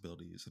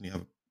responsibilities and you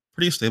have a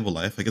pretty stable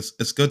life. Like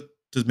it's good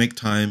to make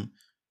time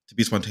to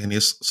be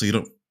spontaneous so you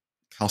don't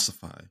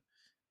calcify.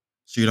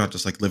 So you're not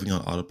just like living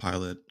on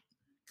autopilot,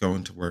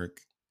 going to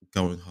work,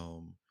 going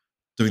home,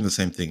 doing the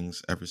same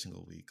things every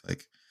single week.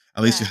 Like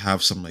at least you Yeah.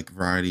 have some like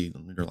variety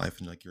in your life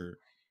and like you're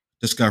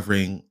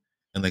discovering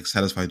and like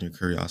satisfying your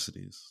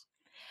curiosities.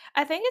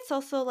 I think it's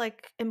also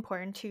like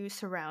important to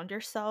surround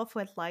yourself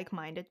with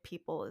like-minded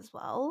people as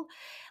well.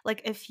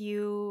 Like if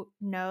you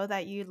know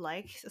that you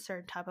like a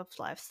certain type of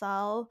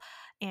lifestyle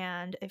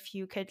and if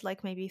you could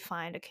like maybe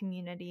find a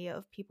community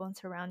of people and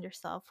surround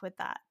yourself with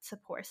that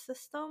support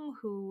system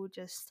who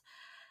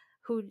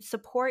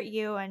support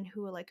you and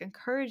who like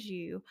encourage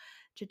you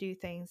to do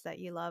things that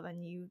you love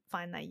and you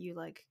find that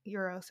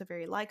you're also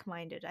very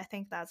like-minded. I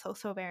think that's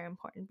also very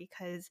important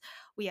because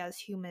we as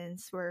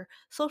humans, we're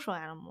social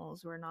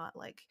animals. We're not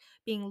like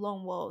being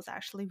lone wolves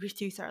actually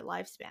reduce our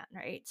lifespan,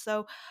 right?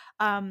 So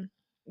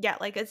yeah,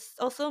 like it's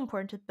also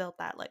important to build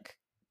that like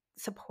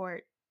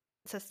support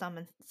system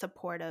and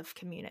supportive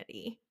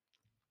community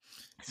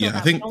so Yeah, I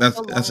that we think don't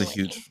feel that's a lonely.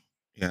 huge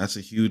yeah, that's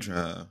a huge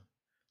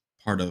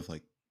part of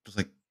like just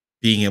like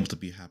being able to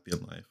be happy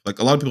in life. Like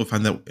a lot of people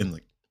find that in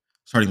like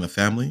starting a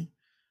family.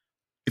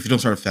 If you don't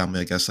start a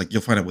family, I guess like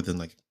you'll find it within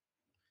like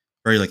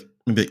very like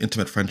maybe like,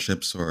 intimate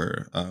friendships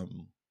or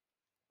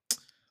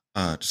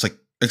just like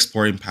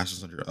exploring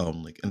passions on your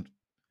own, like and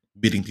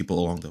meeting people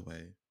along the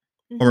way.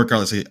 But Hmm.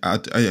 regardless,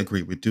 I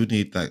agree. We do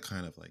need that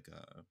kind of like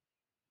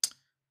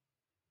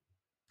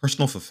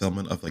personal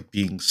fulfillment of like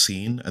being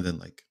seen and then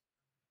like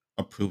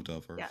approved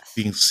of, or Yes,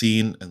 being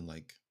seen and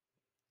like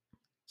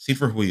seen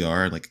for who we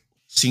are, and like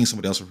seeing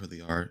somebody else for who they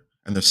are,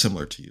 and they're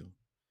similar to you.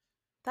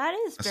 that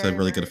is That's a very,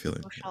 really very good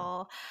feeling. Yeah.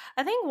 crucial.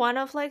 I think one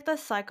of like the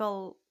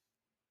psychological,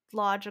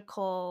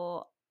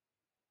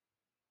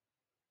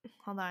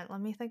 hold on,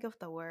 let me think of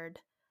the word.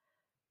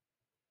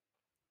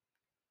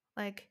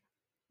 Like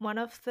one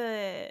of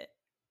the,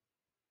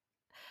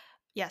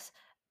 yes,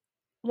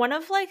 one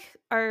of like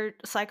our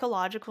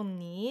psychological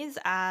needs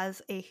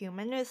as a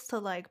human is to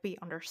like be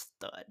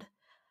understood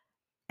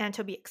and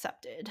to be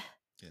accepted.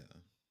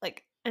 Yeah.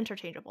 Like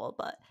interchangeable,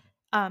 but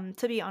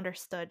to be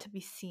understood, to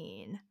be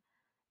seen.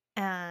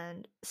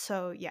 And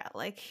so yeah,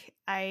 like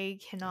I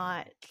Yeah.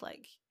 cannot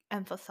like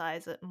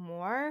emphasize it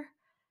more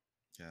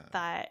Yeah.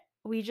 that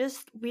we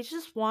just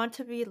want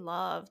to be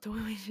loved.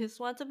 We just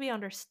want to be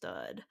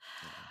understood.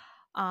 Yeah.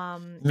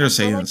 They're And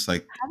so saying like it's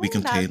like we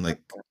having that contain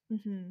like support.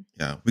 Mhm.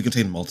 yeah, we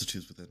contain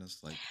multitudes within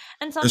us. Like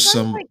And there's sometimes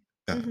some like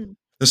yeah. mhm.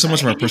 There's so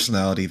much of Sorry. our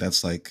personality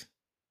that's like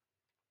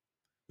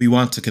we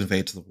want to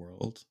convey to the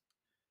world,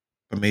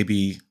 but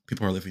maybe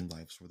people are living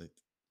lives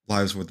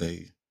where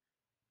they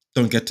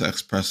don't get to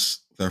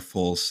express their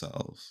full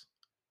selves.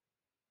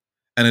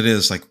 And it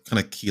is like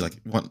kind of key. Like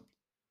you want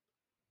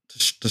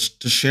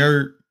to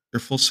share your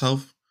full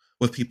self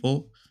with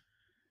people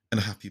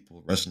and have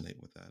people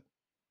resonate with that.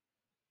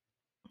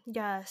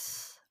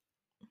 Yes.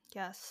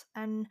 Yes.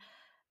 And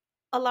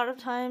a lot of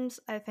times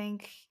I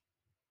think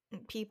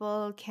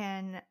people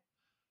can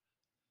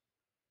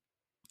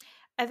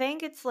I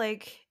think it's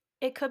like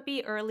it could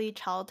be early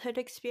childhood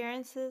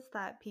experiences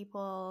that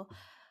people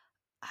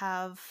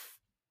have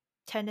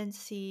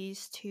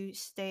tendencies to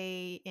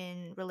stay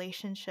in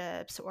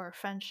relationships or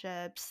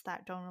friendships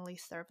that don't really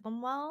serve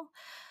them well.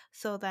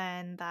 So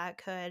then that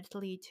could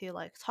lead to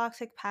like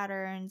toxic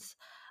patterns.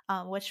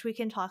 which we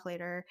can talk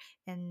later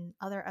in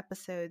other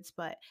episodes.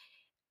 But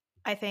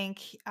I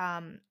think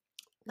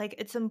like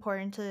it's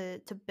important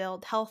to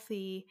build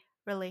healthy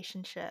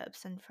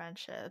relationships and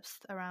friendships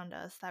around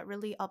us that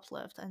really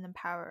uplift and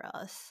empower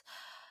us,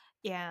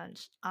 and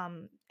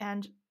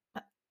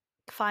uh,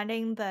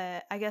 finding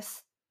the, I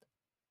guess,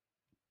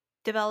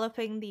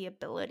 developing the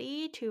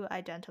ability to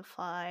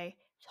identify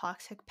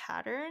toxic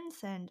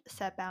patterns and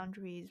set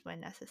boundaries when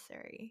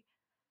necessary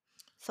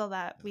so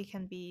that Yeah. we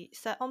can be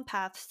set on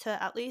paths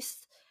to at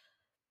least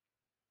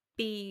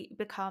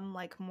become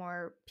like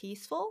more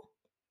peaceful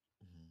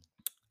Mhm.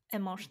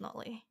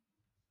 emotionally.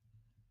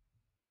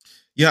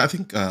 Yeah, I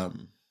think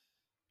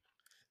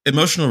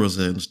emotional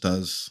resilience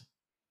does,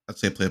 I'd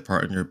say, play a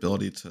part in your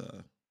ability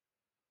to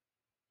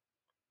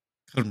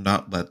kind of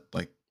not let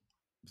like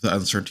the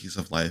uncertainties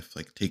of life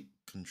like take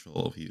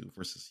control of you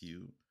versus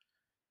you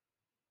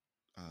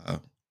uh,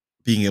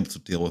 being able to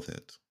deal with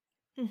it,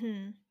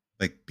 Hmm.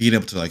 like being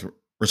able to like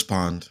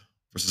respond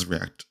versus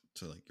react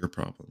to like your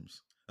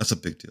problems. That's a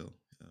big deal.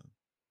 Yeah.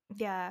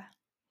 Yeah,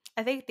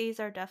 I think these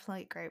are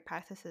definitely great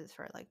practices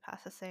for like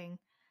practicing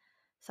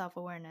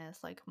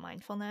self-awareness, like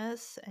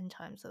mindfulness in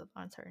times of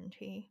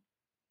uncertainty.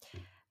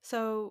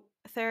 So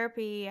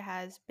therapy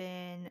has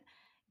been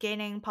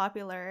gaining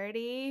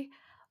popularity,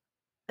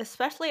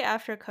 especially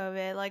after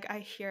COVID. Like I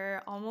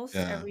hear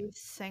almost Yeah. every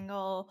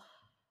single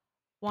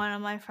one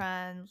of my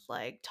friends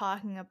like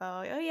talking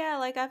about, oh yeah,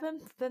 like I've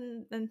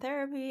been in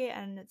therapy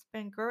and it's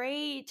been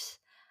great.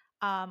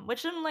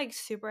 Which I'm like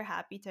super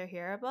happy to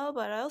hear about,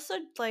 but I also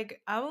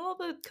like I'm a little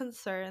bit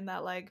concerned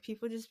that like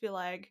people just be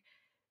like,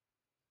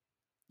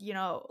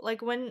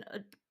 like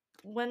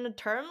when the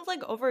term's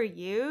like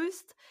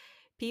overused,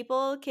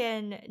 people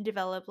can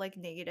develop like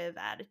negative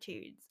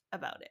attitudes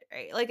about it,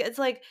 right? Like it's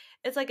like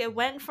it Mhm.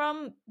 went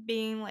from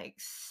being like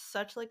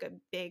such like a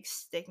big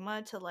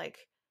stigma to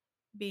like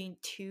being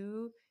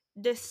too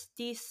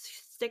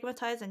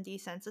destigmatized and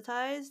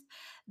desensitized.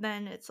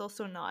 Then it's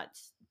also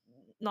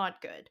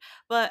not good.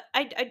 But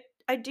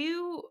I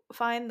do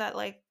find that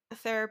like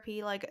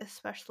therapy, like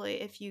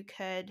especially if you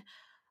could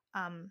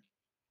um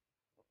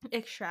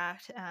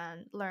extract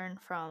and learn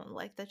from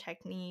like the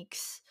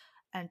techniques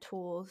and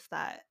tools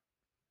that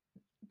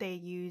they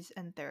use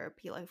in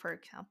therapy, like for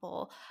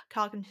example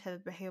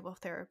cognitive behavioral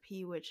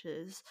therapy, which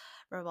is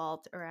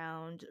revolved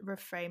around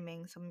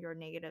reframing some of your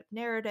negative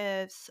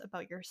narratives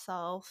about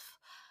yourself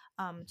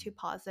to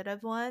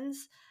positive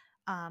ones,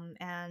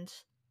 and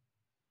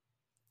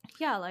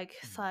yeah, like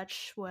Mhm.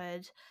 such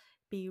would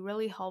be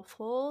really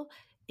helpful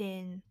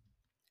in,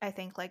 I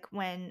think, like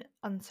when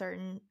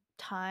uncertain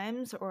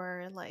times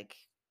or like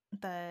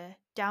the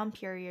down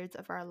periods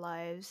of our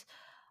lives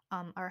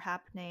are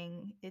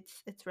happening.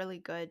 It's really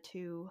good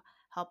to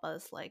help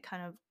us like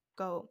kind of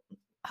go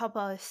help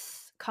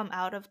us come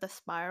out of the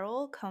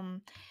spiral,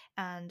 come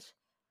and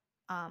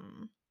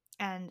um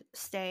and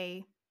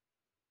stay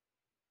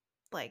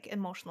like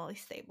emotionally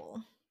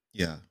stable.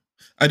 Yeah.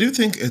 I do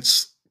think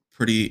it's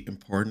pretty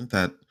important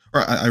that,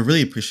 or I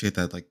really appreciate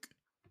that like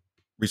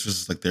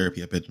resources like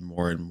therapy have been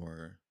more and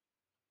more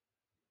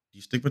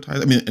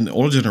destigmatized. I mean, in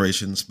older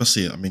generations,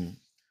 especially, I mean,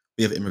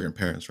 we have immigrant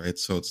parents, right?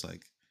 So it's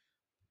like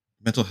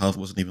mental health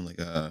wasn't even like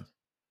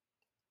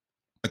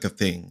a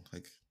thing.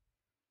 Like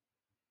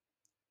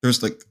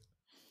there's like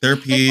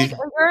It's like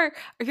therapy.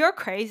 you're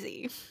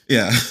crazy.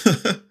 Yeah.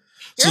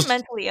 So You're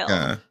mentally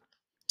ill. yeah,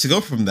 to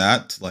go from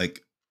that to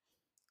like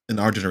in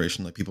our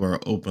generation, like people are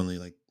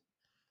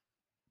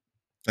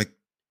like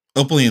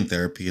openly in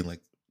therapy and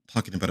like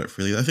talking about it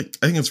freely. I think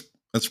it's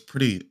that's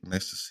pretty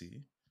nice to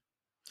see.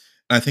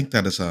 And I think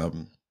that is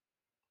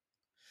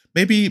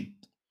maybe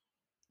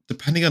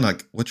depending on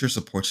like what your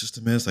support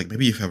system is, like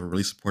maybe if you have a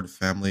really supportive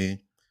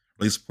family,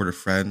 really supportive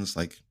friends,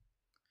 like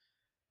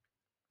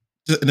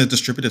in a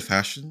distributed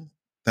fashion,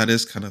 that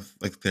is kind of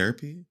like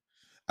therapy.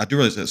 I do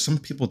realize that some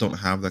people don't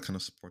have that kind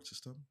of support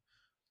system.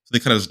 So they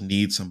kind of just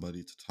need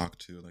somebody to talk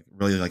to, like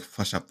really like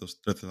flesh out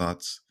their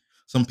thoughts.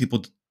 Some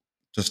people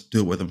just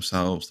do it with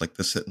themselves, like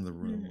they sit in the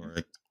room Mhm. or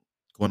like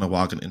go on a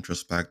walk and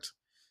introspect,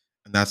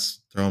 and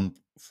that's their own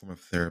form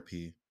of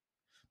therapy.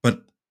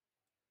 But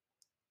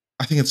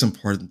I think it's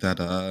important that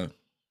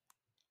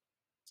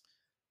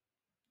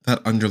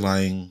that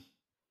underlying,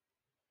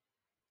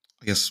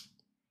 I guess,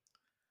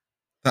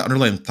 that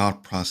underlying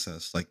thought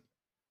process, like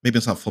maybe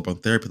it's not full blown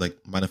therapy,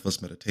 like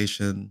mindfulness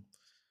meditation,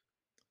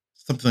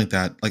 something like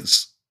that. Like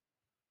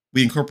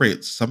we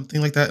incorporate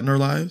something like that in our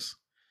lives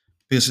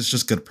because it's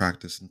just good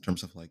practice in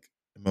terms of like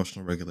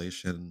emotional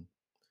regulation,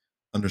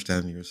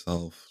 understanding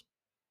yourself,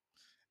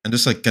 and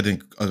just like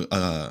getting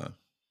a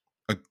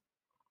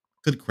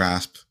good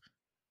grasp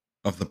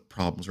of the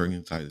problems or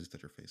anxieties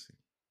that you're facing.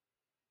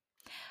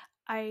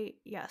 I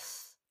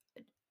yes,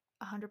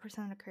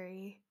 100%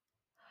 agree.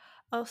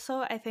 Also,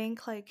 I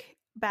think like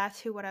back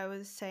to what I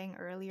was saying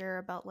earlier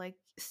about like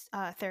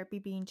therapy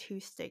being too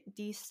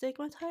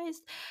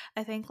destigmatized.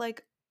 I think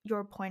like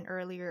your point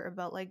earlier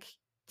about like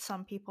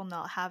some people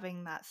not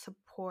having that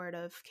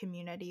supportive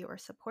community or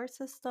support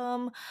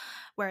system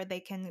where they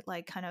can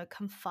like kind of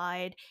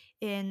confide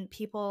in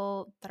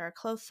people that are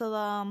close to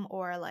them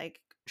or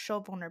like show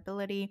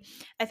vulnerability.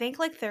 I think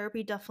like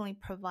therapy definitely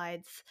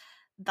provides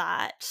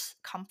that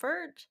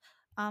comfort.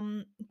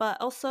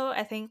 But also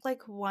I think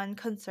like one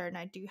concern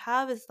I do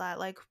have is that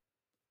like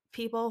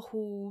people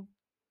who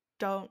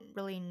don't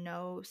really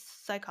know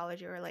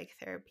psychology or like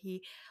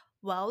therapy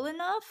well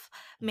enough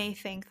may Mhm.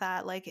 think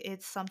that like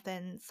it's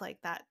something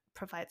like that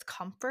provides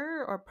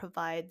comfort or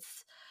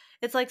provides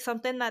it's like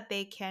something that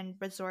they can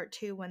resort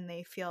to when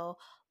they feel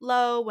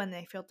low, when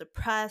they feel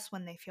depressed,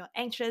 when they feel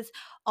anxious.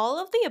 All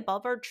of the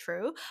above are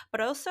true,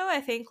 but also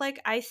I think like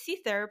I see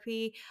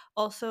therapy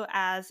also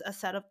as a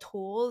set of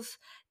tools,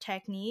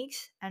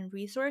 techniques, and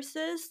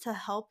resources to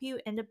help you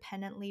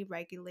independently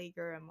regulate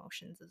your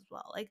emotions as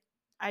well. Like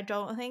I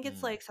don't think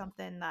it's Mm. like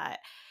something that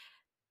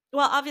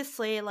well,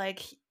 obviously,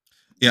 like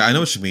Yeah, I know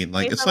you what you mean.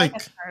 pay Like it's for like a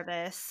like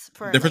service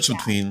the for like difference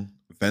between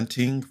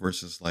venting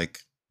versus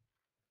like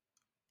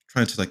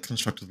trying to like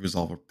constructively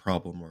resolve a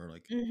problem or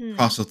like Mhm.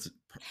 process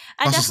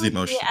I process the definitely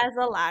see it emotion. as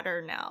a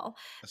ladder now.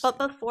 I But see.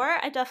 before,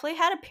 I definitely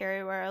had a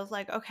period where I was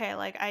like, "Okay,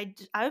 like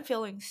I'm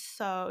feeling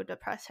so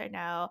depressed right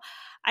now.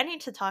 I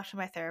need to talk to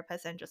my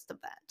therapist and just to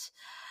vent."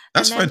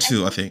 That's And then fine I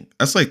too, I think think.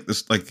 That's like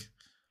this like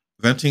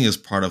venting is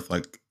part of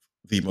like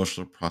the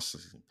emotional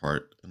processing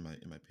part in my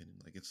opinion.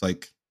 Like it's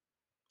like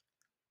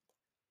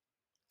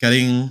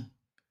getting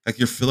like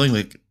you're feeling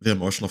like the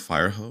emotional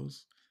fire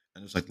hose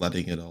and just like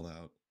letting it all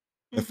out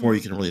before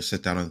you mhm. can really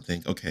sit down and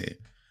think, okay,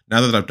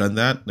 now that I've done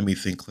that, let me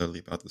think clearly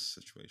about this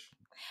situation.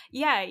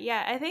 Yeah,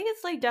 yeah. I think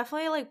it's like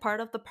definitely like part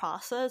of the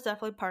process,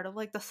 definitely part of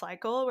like the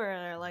cycle where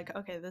they're like, Mhm.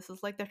 okay, this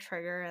is like the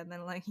trigger, and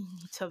then like you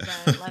need to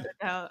vent, let it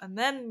out, and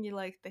then you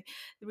like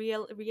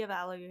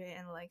reevaluate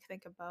and like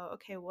think about,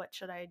 okay, what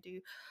should I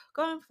do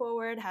going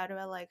forward? How do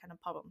I like kind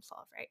of problem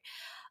solve, right?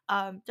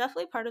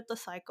 Definitely part of the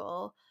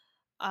cycle.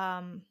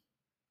 Um,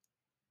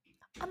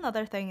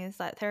 Another thing is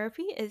that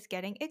therapy is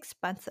getting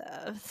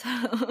expensive. So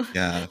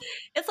Yeah.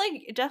 it's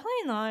like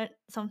definitely not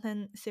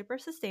something super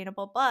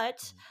sustainable, but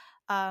Mhm.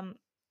 um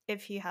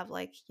if you have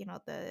like,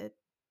 the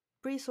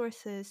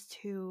resources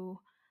to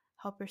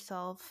help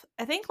yourself,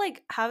 I think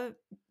like have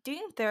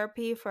doing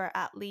therapy for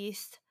at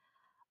least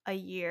a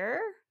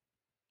year.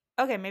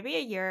 Okay, maybe a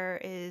year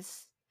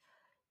is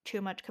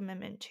too much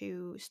commitment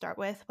to start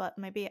with, but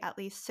maybe at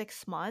least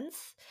 6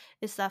 months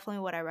is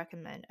definitely what I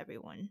recommend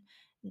everyone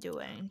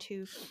doing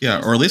to Yeah,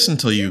 just or at like least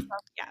until give you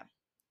yourself, yeah.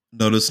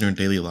 notice in your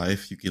daily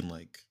life you can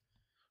like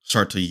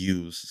start to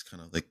use these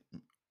kind of like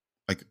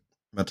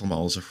mental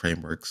models or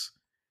frameworks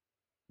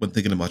when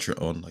thinking about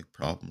your own like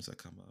problems that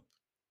come up.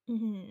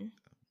 Hmm.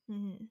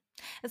 Hmm.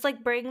 It's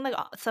like bringing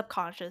the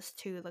subconscious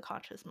to the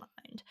conscious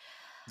mind.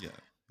 Yeah.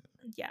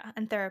 Yeah,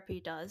 and therapy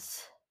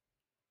does.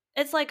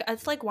 It's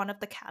like one of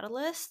the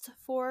catalysts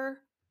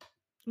for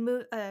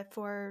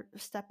for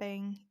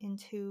stepping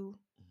into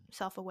Mhm.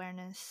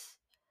 self-awareness.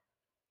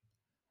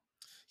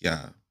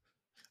 Yeah.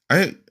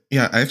 I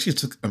actually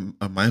took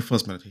a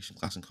mindfulness meditation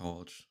class in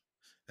college,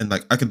 and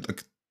like there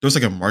was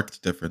like a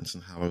marked difference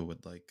in how I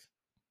would like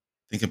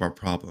think about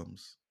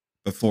problems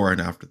before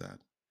and after that,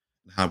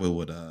 and how I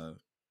would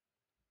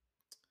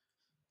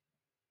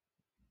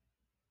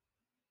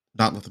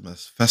not let them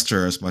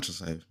fester as much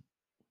as I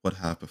would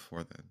have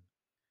before then.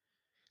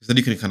 Because then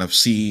you can kind of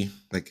see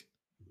like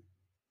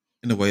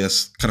in a way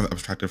that's kind of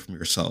abstracted from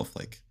yourself,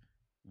 like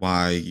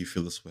why you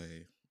feel this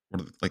way,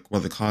 what are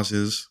the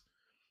causes,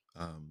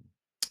 um,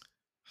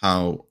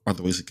 how are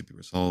the ways it could be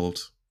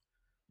resolved,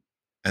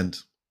 and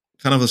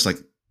kind of just like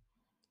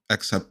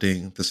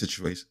accepting the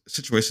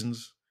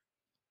situations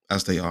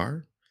as they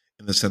are,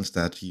 in the sense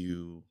that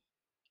you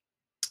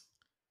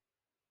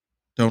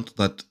don't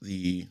let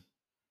the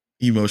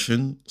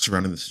emotion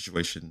surrounding the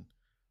situation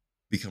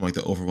become like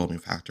the overwhelming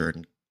factor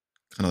and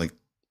kind of like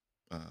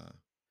uh,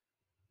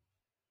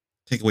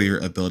 take away your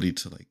ability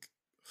to like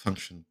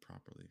function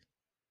properly.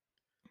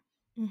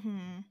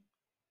 Hmm.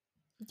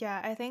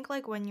 Yeah, I think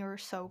like when you're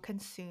so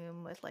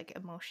consumed with like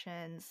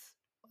emotions,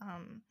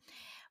 um,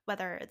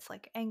 whether it's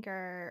like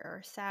anger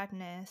or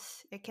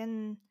sadness, it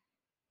can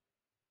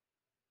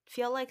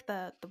feel like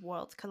the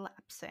world's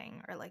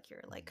collapsing or like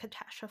you're like Mhm.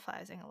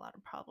 catastrophizing a lot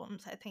of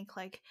problems. I think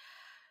like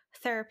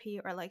therapy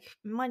or like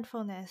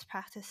mindfulness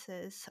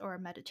practices or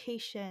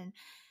meditation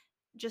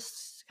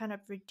just kind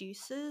of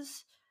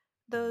reduces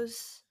Mhm.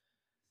 those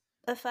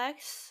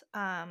effects,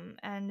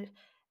 and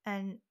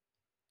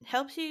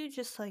helps you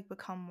just like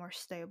become more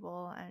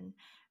stable and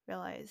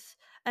realize.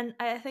 And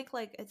I think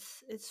like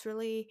it's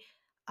really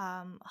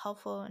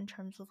helpful in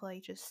terms of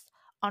like just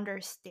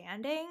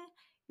understanding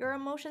your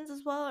emotions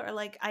as well, or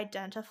like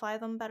identify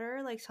them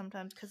better, like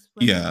sometimes because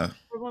Yeah,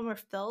 when we're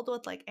filled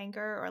with like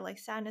anger or like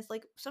sadness,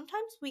 like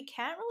sometimes we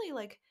can't really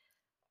like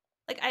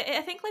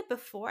I think like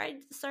before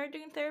I started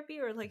doing therapy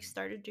or like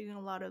started doing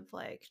a lot of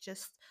like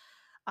just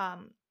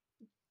um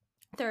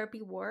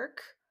therapy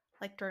work,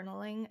 like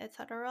journaling,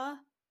 etc.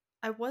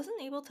 I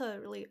wasn't able to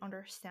really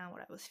understand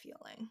what I was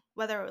feeling,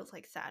 whether it was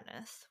like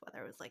sadness,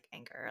 whether it was like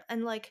anger,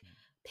 and like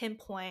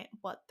pinpoint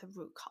what the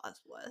root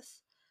cause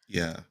was.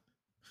 Yeah.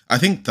 I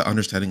think the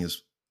understanding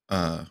is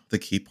the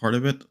key part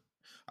of it.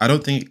 I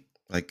don't think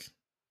like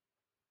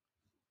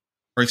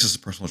race is a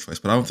personal choice,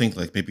 but I don't think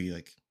like maybe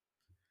like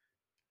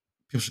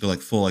people should go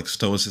like full like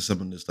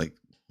stoicism and just like,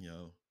 you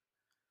know,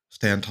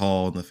 stand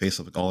tall in the face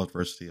of like all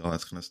adversity, all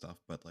that kind of stuff.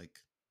 But like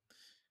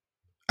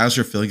as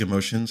you're feeling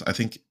emotions, I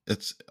think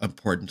it's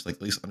important to like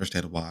at least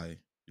understand why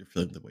you're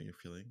feeling the way you're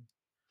feeling.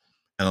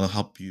 And it'll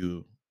help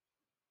you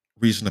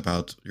reason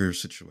about your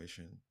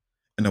situation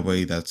in a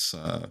way that's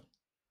a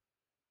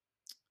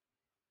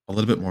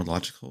little bit more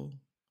logical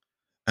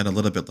and a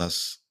little bit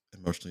less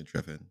emotionally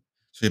driven.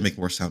 So you make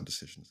more sound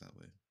decisions that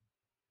way.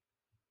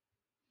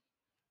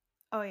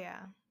 Oh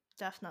yeah,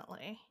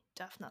 definitely,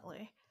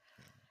 definitely.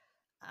 Yeah.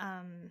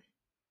 Um,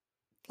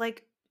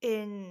 like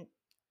in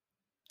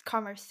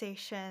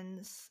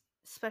conversations,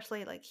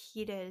 especially like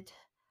heated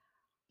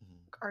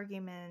Mhm.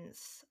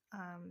 arguments,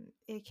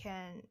 it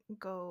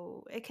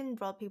can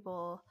rub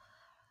people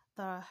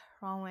the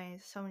wrong way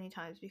so many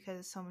times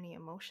because so many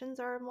emotions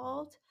are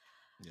Mhm. involved.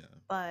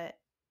 Yeah. But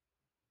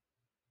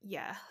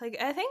yeah, like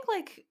I think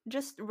like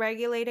just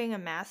regulating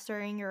and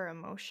mastering your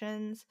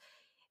emotions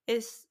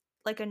is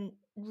like a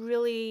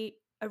really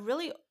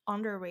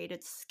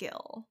underrated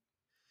skill.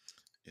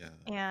 Yeah.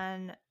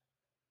 And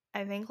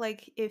I think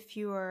like if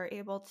you are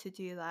able to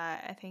do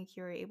that, I think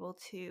you're able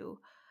to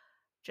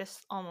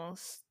just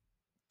almost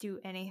do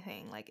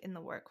anything like in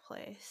the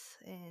workplace,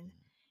 in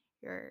Mhm.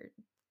 your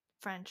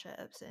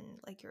friendships and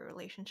like your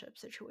relationship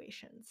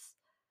situations.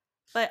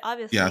 But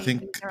Yeah, I obviously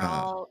think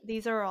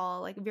these are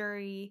all like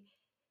very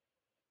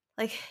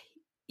like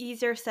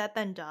easier said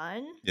than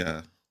done.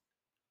 yeah,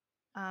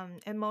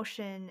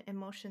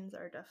 Emotions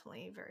are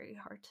definitely very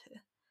hard to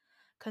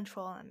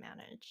control and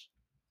manage.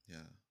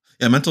 yeah.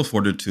 Yeah, mental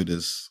fortitude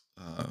is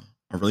a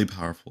really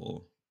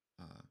powerful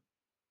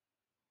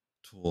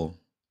tool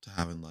to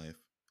have in life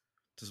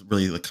to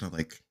really like kind of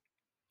like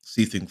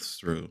see things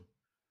through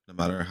no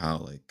matter how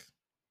like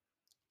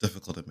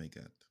difficult it may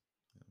get.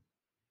 Yeah.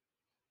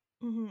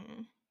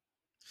 Mhm.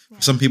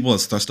 For some Yeah. people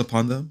it's thrust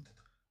upon them,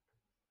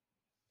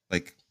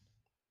 like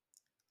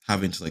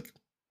having to like,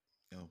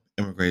 you know,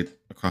 immigrate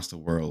across the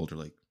world,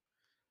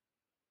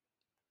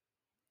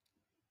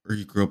 or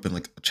you grew up in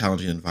like a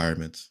challenging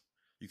environment.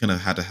 You kind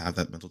of had to have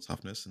that mental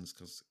toughness and it's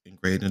because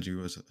ingrained into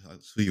you as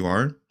who you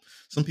are.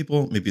 Some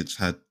people maybe it's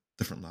had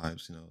different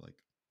lives, you know,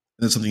 like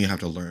and it's something you have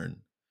to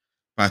learn.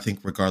 But I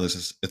think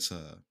regardless it's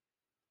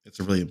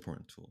a really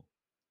important tool.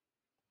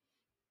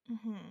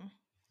 Mhm.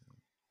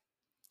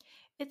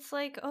 It's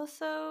like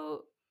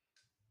also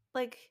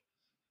like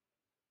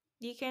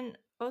you can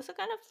also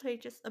kind of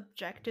like just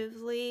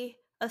objectively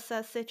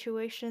assess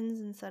situations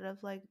instead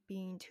of like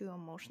being too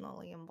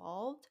emotionally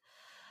involved.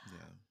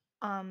 Yeah.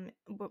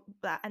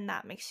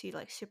 That makes you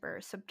like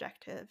super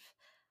subjective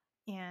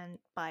and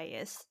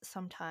biased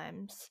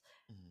sometimes,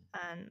 Mhm.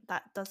 and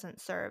that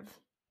doesn't serve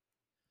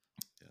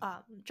Yeah.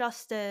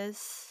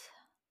 justice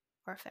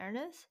or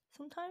fairness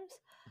sometimes.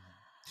 Mhm.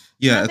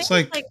 And Yeah, I think it's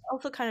it's like like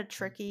also kind of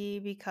tricky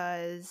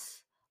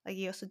because like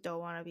you also don't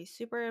want to be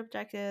super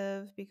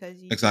objective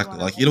because you do exactly,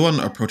 want to like, you like don't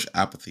wanna approach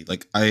apathy,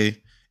 like, I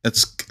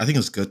think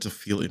it's good to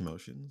feel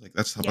emotions, like,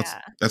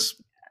 yeah,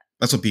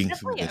 that's what being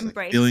human definitely is, like,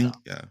 embrace them. feeling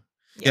yeah.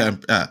 Yeah,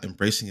 Yeah.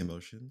 embracing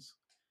emotions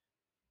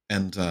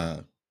and,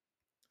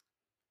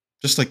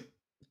 just, like,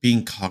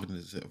 being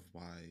cognizant of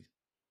why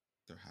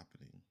they're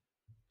happening,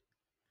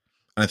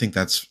 and I think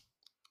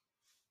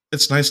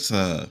it's nice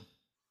to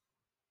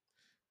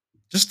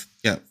just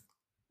yeah,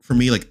 for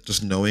me, like,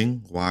 just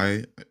knowing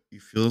why you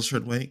feel a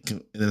certain way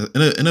can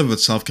in of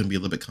itself can be a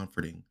little bit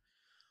comforting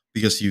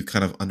because you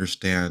kind of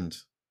understand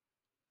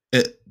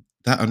it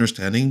that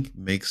understanding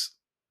makes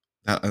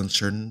that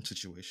uncertain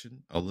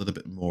situation a little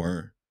bit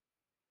more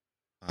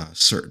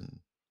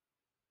certain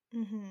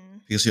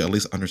Mhm. because you at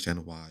least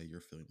understand why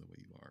you're feeling the way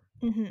you are.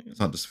 Mhm. It's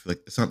not just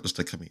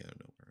like coming out of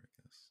nowhere,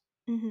 I guess.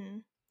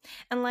 Mhm.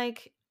 And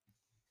like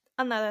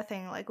another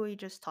thing like we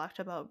just talked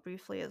about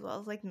briefly as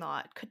well is like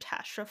not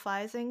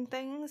catastrophizing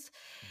things.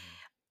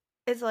 Mhm.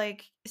 It's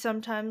like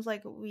sometimes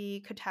like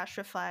we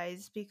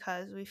catastrophize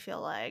because we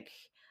feel like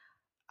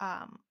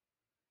um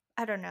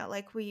I don't know,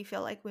 like we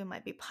feel like we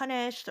might be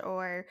punished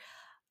or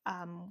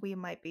we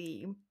might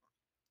be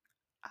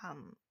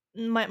um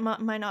might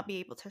not be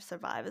able to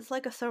survive. It's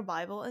like a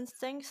survival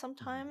instinct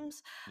Mhm.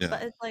 sometimes, Yeah,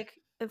 but it's like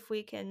if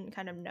we can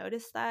kind of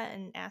notice that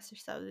and ask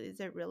ourselves, is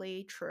it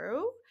really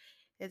true?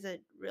 Is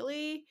it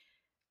really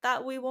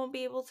that we won't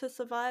be able to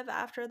survive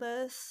after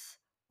this?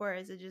 Or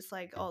is it just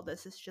like, oh,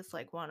 this is just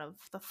like one of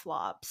the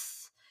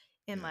flops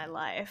in my yeah,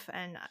 life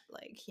and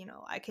like, you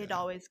know, I could yeah,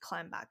 always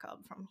climb back up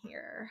from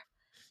here.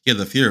 yeah.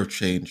 The fear of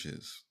change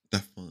is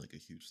definitely like a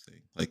huge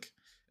thing. Like,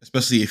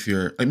 especially if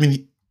you're, I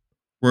mean,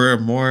 we're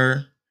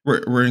more,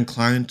 we're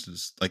inclined to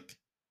just like,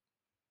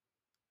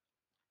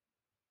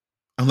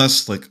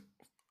 unless like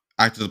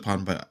acted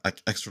upon by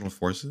like external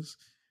forces.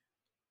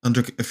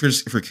 Under if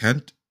you're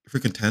can't if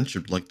you're content,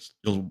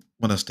 you'll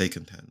want to stay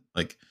content.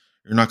 Like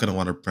you're not gonna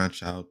want to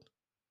branch out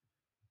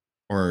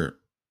or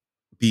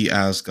be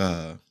as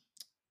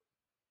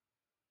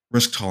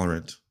risk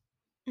tolerant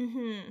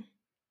Mhm.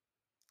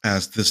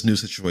 as this new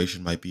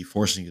situation might be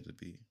forcing you to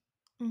be.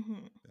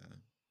 Mhm. Yeah.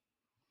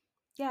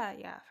 Yeah,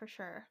 yeah, for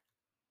sure.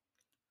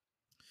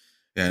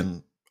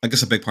 And I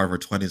guess a big part of our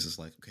 20s is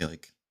like, okay,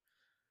 like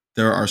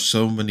there are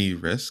so many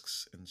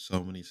risks in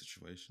so many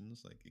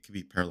situations. Like it can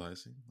be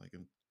paralyzing, like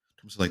in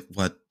terms of like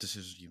what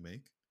decisions you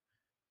make.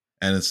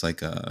 And it's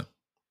like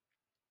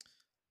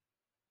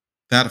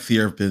that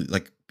fear of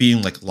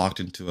being like locked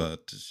into a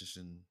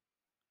decision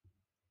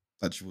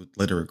that you would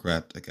later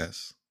regret, I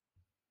guess.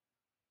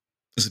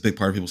 Is a big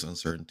part of people's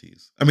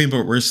uncertainties. I mean,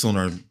 but we're still in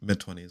our mid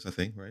 20s, I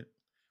think, right?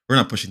 We're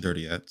not pushing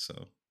 30 yet, so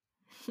And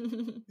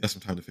we have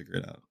some time to figure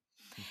it out.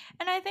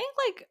 I think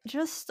like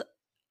just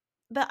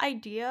the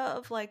idea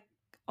of like,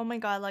 oh my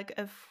god, like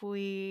if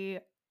we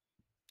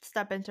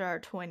step into our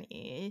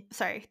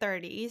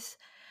 30s,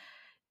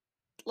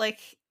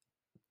 like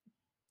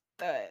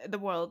the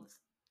world's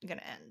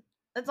gonna end.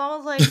 It's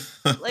almost like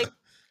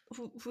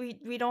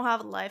we don't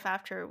have a life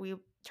after we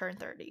turn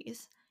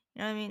 30s. You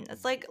know what I mean?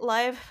 It's like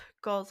life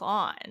goes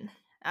on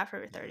after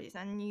your Yeah. 30s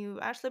and you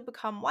actually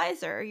become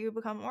wiser, you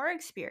become more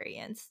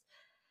experienced.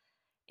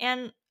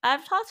 And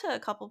I've talked to a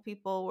couple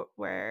people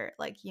where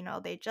like, you know,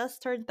 they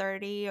just turned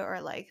 30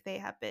 or like they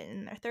have been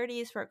in their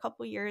 30s for a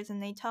couple years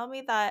and they tell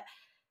me that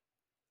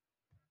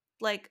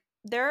like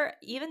they're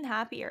even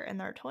happier in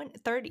their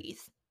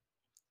 30s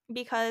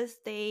because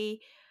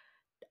they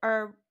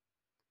are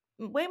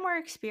way more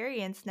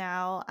experienced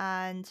now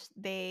and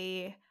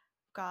they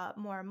got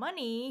more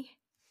money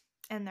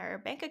in their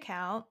bank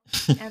account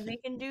and they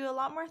can do a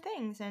lot more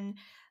things and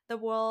the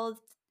world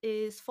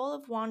is full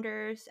of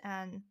wonders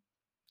and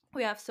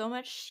we have so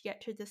much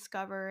yet to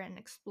discover and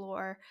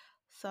explore.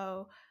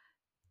 So,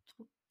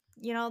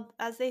 you know,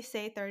 as they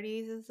say,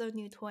 30s is the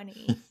new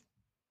 20s.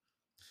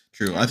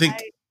 True. And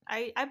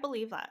I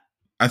believe that.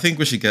 I think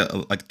we should get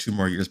like 2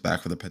 more years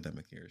back for the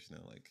pandemic years.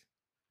 Like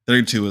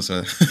 32 is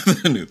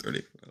the new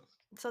 30.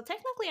 So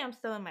technically I'm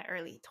still in my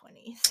early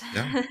 20s.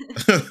 Yeah.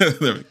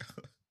 There we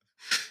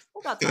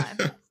Still got go. time.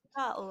 Still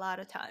got a lot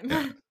of Yeah.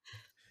 time.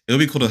 It'll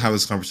be cool to have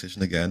this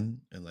conversation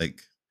again in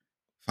like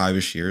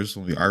 5-ish years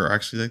when we are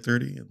actually like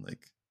 30 and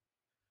like,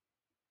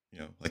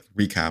 like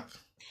recap.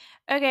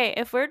 Okay,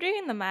 if we're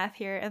doing the math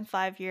here, in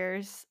 5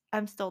 years,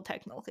 I'm still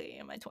technically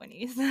in my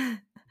 20s.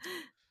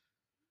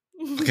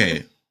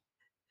 Okay.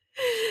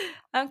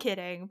 I'm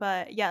kidding,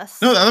 but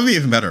No, yes. that'll be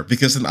even better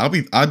because then I'll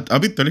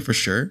be 30 for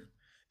sure.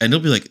 And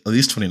you'll be like at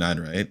least 29,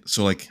 right?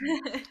 So like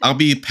I'll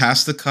be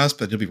past the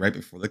cusp, and you'll be right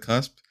before the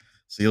cusp.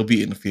 So you'll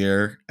be in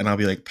fear, and I'll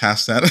be like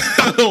past that,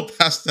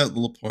 past that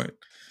little point.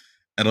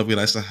 And it'll be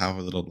nice to have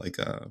a little like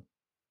a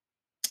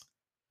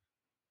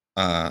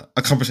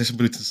conversation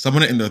between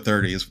someone in their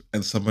 30s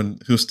and someone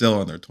who's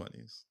still in their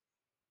 20s.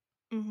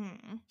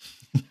 Hmm.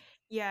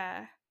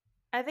 Yeah.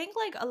 I think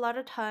like a lot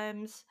of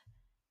times,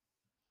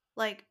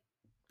 like,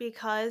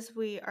 because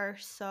we are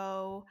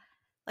so,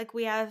 like,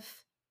 we have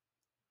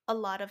a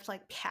lot of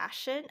like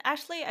passion.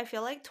 Actually, I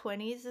feel like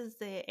 20s is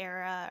the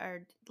era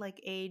or like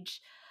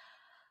age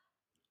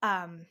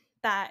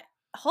that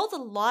holds a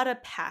lot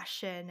of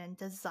passion and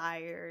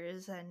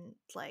desires and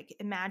like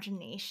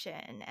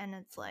imagination and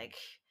it's like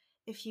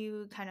if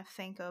you kind of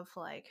think of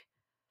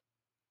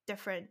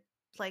different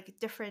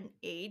different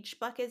age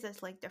buckets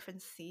as like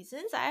different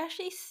seasons, I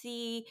actually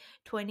see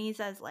 20s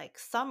as like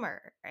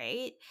summer,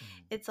 right?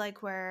 Mhm. It's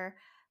like where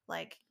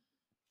like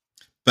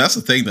But that's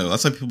the thing, though.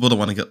 That's why people don't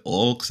want to get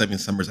old because that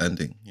means summer's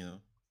ending.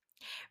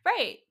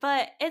 right,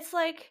 but it's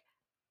like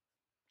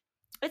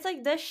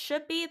this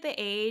should be the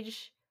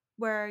age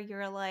where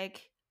you're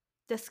like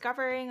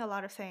discovering a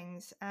lot of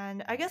things.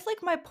 And I guess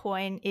like my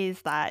point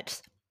is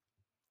that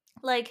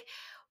like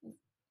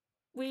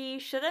we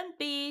shouldn't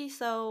be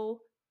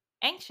so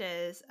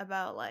anxious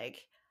about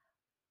like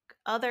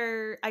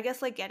other, I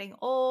guess, like getting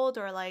old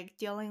or like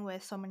dealing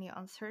with so many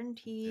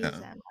uncertainties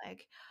Yeah,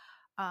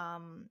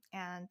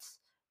 and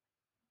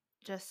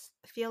just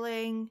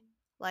feeling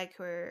like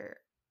we're,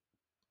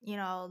 you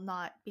know,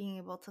 not being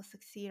able to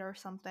succeed or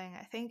something.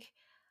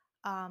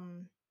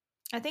 Um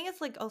I think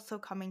it's like also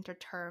coming to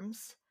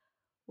terms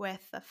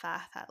with the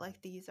fact that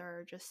like these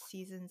are just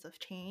seasons of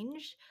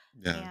change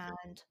yeah,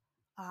 and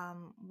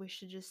we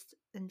should just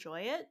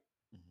enjoy it.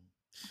 mhm.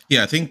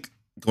 Yeah. I think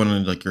going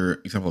on like your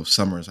example of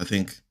summers, I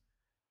think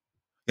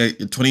yeah,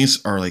 your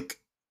 20s are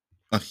like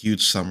a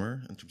huge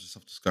summer in terms of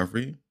self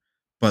discovery,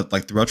 but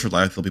like throughout your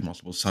life, there'll be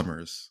multiple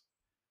summers.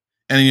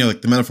 And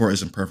like the metaphor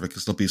isn't perfect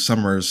because there'll be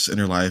summers in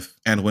your life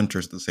and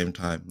winters at the same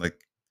time.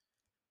 Like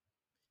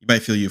you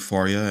might feel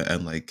euphoria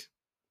and like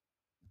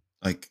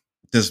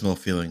dismal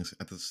feelings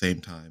at the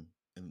same time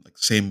in like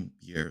same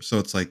year. So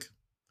it's like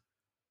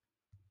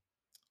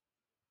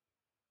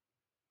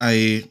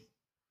I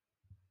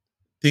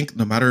think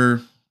no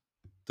matter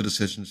the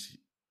decisions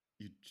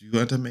you do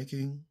end up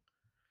making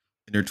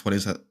in your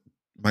 20s that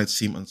might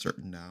seem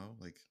uncertain now,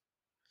 like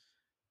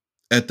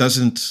it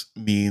doesn't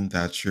mean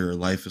that your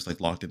life is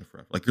like locked in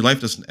forever. Like your life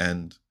doesn't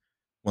end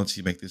once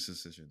you make these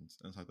decisions.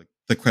 And it's like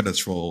the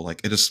credits roll.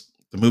 Like it just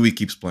the movie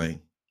keeps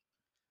playing.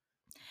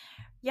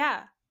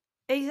 Yeah,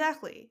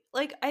 exactly.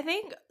 Like, I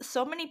think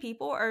so many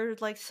people are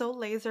like so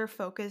laser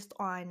focused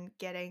on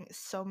getting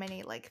so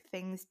many like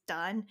things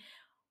done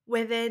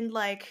within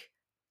like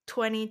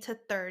 20 to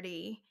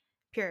 30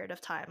 period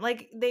of time.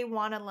 Like, they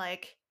want to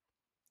like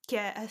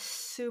get a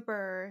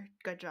super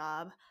good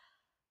job.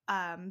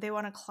 They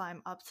want to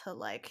climb up to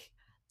like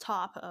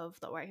top of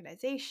the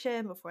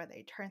organization before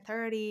they turn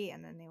 30,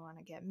 and then they want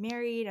to get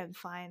married and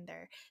find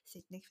their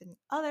significant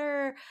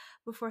other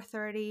before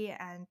 30,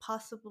 and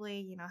possibly,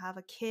 you know, have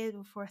a kid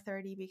before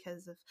 30,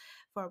 because of,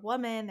 for a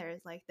woman,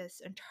 there's like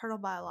this internal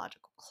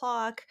biological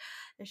clock.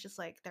 It's just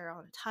like they're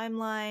on a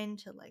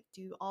timeline to like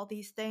do all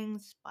these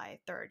things by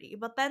 30.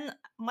 But then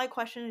my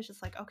question is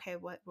just like, okay,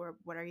 what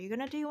are you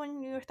gonna do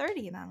when you're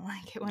 30 then?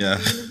 Like, what are Yeah.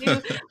 you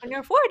gonna do when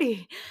you're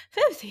 40,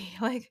 50?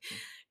 Like,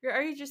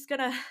 are you just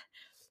gonna,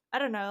 I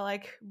don't know,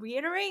 like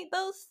reiterate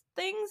those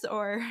things,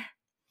 or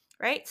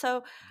right?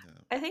 So Yeah.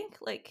 I think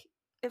like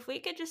if we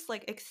could just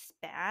like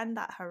expand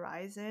that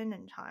horizon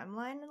and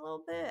timeline a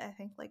little bit, I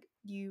think like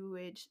you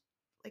would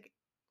like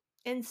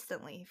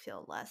instantly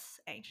feel less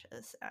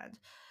anxious and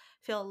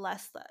feel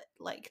less that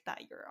like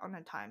that you're on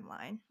a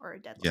timeline or a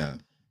Yeah.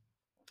 deadline.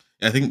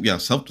 I think yeah,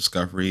 self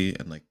discovery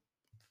and like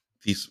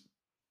these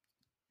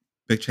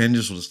big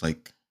changes will just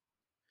like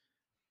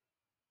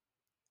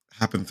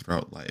happen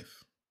throughout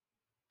life.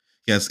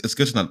 Yeah, it's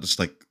good to not just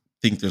like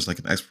think there's like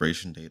an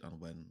expiration date on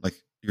when like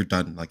you're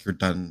done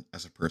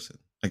as a person.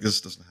 Like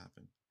this doesn't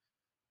happen.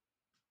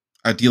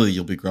 Ideally,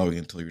 you'll be growing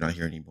until you're not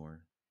here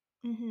anymore.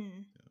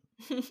 Mhm.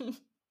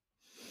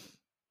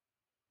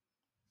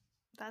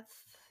 That's,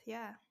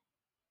 yeah,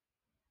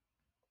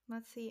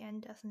 that's the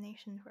end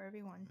destination for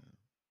everyone. Yeah.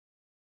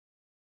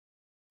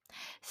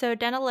 So,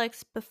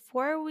 Denalex,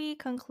 before we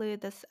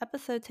conclude this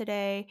episode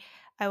today,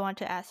 I want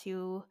to ask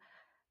you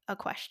a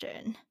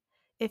question.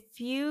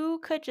 If you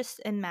could just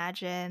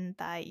imagine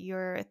that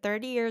you're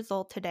 30 years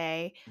old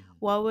today, Mhm.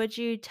 what would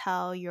you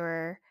tell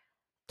your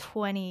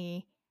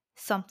 20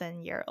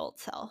 something year old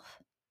self?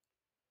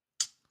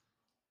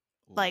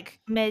 Ooh.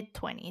 Like mid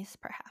 20s,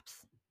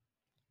 perhaps.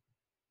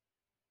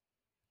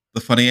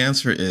 The funny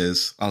answer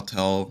is I'll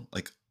tell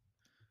like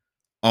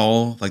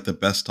all like the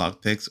best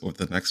stock picks over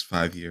the next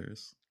 5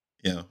 years.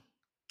 Yeah.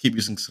 Keep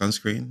using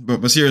sunscreen.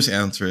 But my serious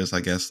answer is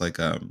I guess like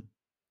I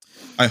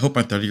hope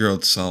my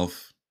 30-year-old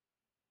self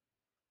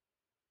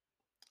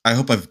I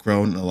hope I've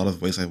grown in a lot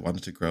of ways I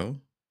wanted to grow.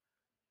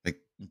 Like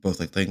both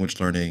like language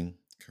learning,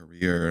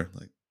 career,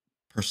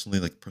 personally,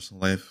 like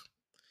personal life.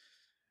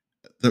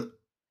 The,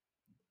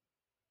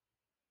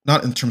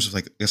 not in terms of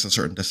like I guess a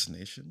certain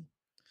destination,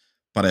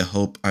 but I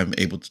hope I'm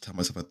able to tell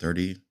myself at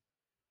 30,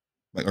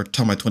 like or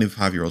tell my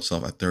 25-year-old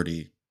self at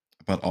 30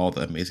 about all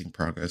the amazing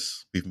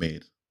progress we've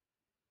made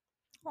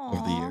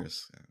over the Aw,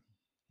 years.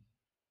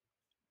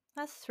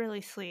 that's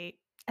really sweet.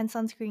 And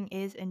sunscreen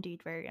is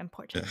indeed very Yeah.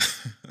 important.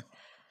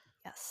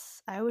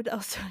 Yes, I would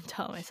also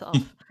tell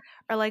myself,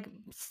 or like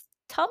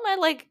tell my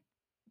like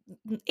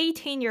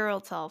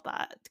 18-year-old self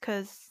that,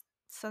 because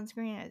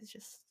sunscreen is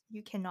just,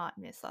 you cannot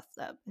miss that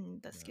step in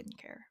the Yeah.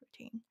 skincare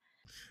routine.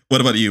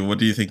 What about you? What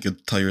do you think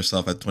you'd tell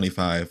yourself at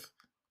 25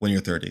 when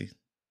you're 30?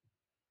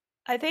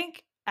 I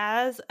think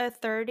as a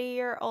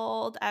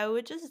 30-year-old, I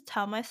would just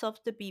tell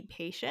myself to be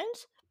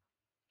patient,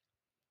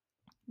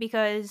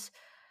 because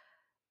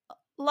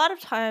a lot of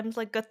times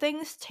like good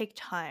things take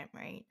time,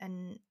 right?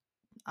 And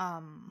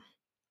um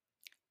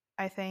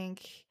I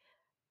think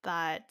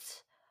that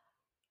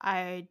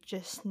I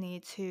just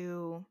need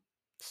to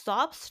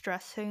stop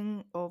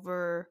stressing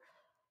over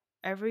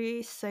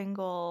every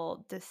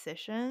single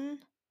decision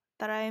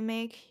that I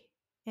make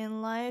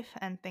in life,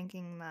 and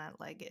thinking that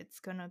like it's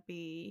gonna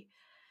be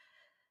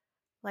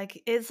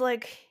like, it's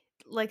like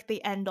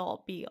the end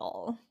all be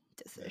all Yeah.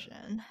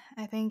 decision.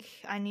 I think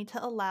I need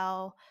to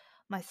allow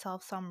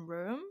myself some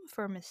room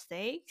for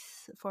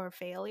mistakes, for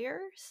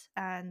failures,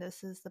 and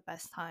this is the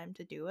best time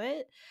to do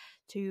it,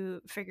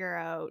 to figure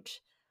out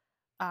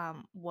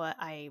what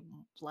I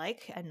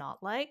like and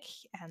not like,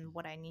 and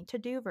what I need to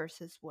do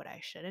versus what I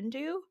shouldn't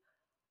do.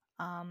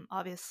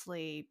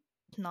 Obviously,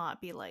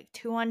 not be like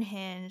too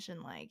unhinged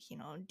and like, you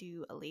know,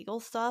 do illegal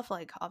stuff.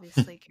 Like,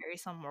 obviously, carry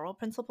some moral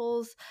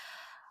principles.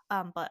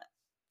 But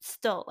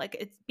still, like,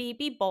 it's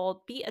be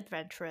bold, be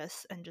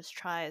adventurous, and just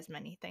try as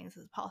many things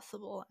as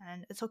possible.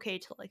 And it's okay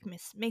to like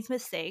make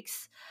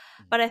mistakes,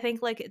 Mhm. but I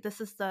think like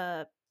this is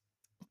the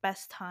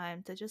best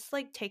time to just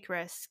like take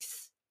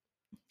risks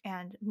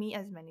and meet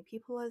as many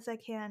people as I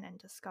can, and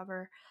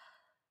discover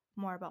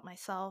more about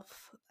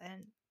myself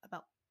and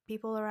about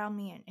people around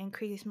me, and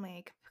increase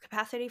my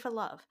capacity for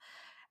love.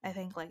 I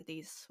think like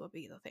these would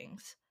be the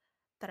things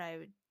that I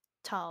would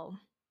tell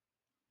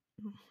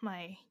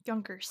my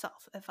younger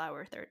self if I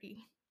were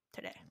 30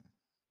 today.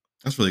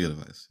 That's really good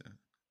advice. Yeah.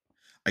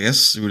 I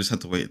guess we just have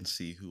to wait and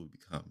see who we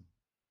become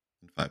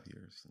in 5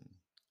 years and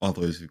all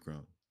the ways we've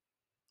grown.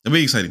 It'll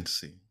be exciting to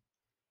see.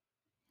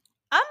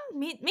 I'm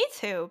Me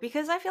too,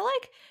 because I feel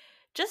like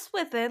just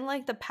within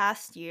like the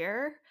past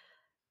year,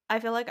 I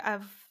feel like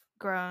I've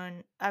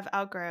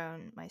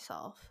outgrown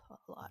myself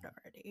a lot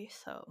already.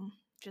 So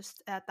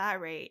just at that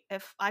rate,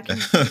 if I Yeah. can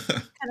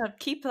kind of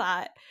keep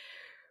that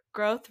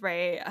growth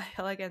rate, I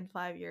feel like in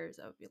 5 years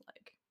I would be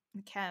like,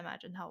 I can't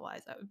imagine how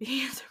wise I would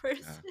be as a Yeah.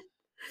 person.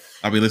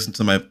 I'll be listening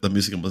to the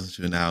music I'm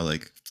listening to now,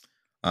 like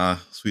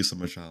Sweet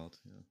Summer Child.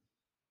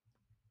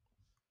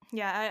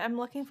 Yeah, I'm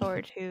looking Yeah.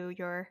 forward to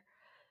your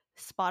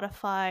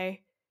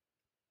Spotify.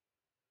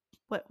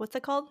 What's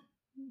it called?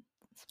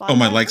 Oh,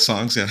 my Spotify like what?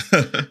 songs, yeah.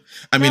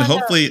 I mean, No, no.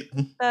 hopefully.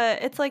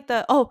 It's like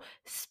the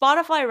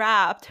Spotify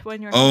Wrapped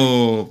when you're having.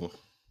 Oh,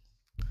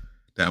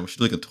 damn, we should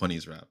do like a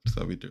 20s rap.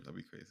 That'd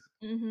be crazy.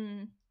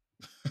 Mhm.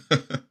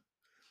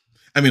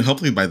 I mean,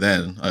 hopefully by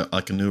then,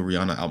 like a new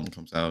Rihanna album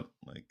comes out.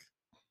 Like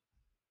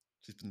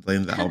she's been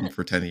playing the album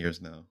for 10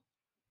 years now.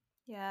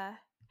 Yeah.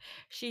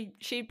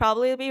 She'd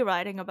probably be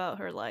writing about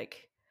her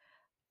like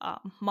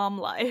mom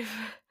life.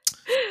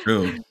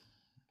 True,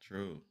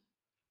 true.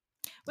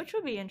 Which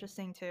would be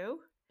interesting too.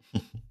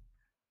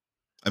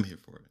 I'm here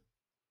for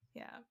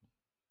Yeah.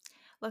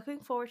 Looking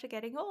forward to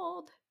getting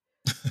old.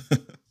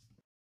 it.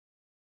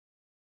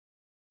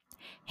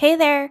 Hey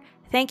there!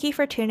 Thank you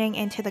for tuning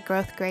into the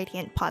Growth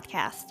Gradient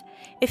podcast.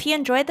 If you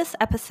enjoyed this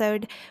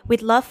episode,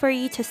 we'd love for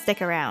you to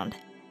stick around.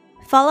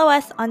 Follow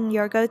us on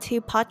your go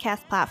to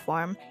podcast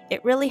platform,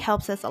 it really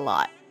helps us a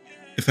lot.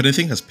 If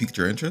anything has piqued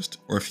your interest,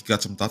 or if you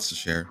got some thoughts to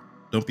share,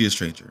 don't be a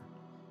stranger.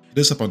 Hit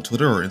us up on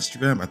Twitter or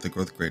Instagram at The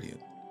Growth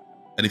Gradient.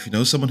 And if you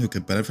know someone who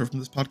could benefit from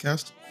this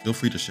podcast, feel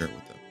free to share it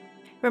with them.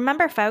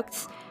 Remember,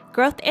 folks,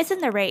 growth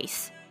isn't a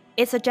race,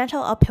 it's a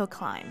gentle uphill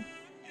climb.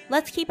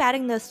 Let's keep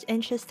adding those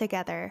inches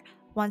together,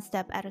 one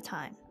step at a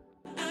time.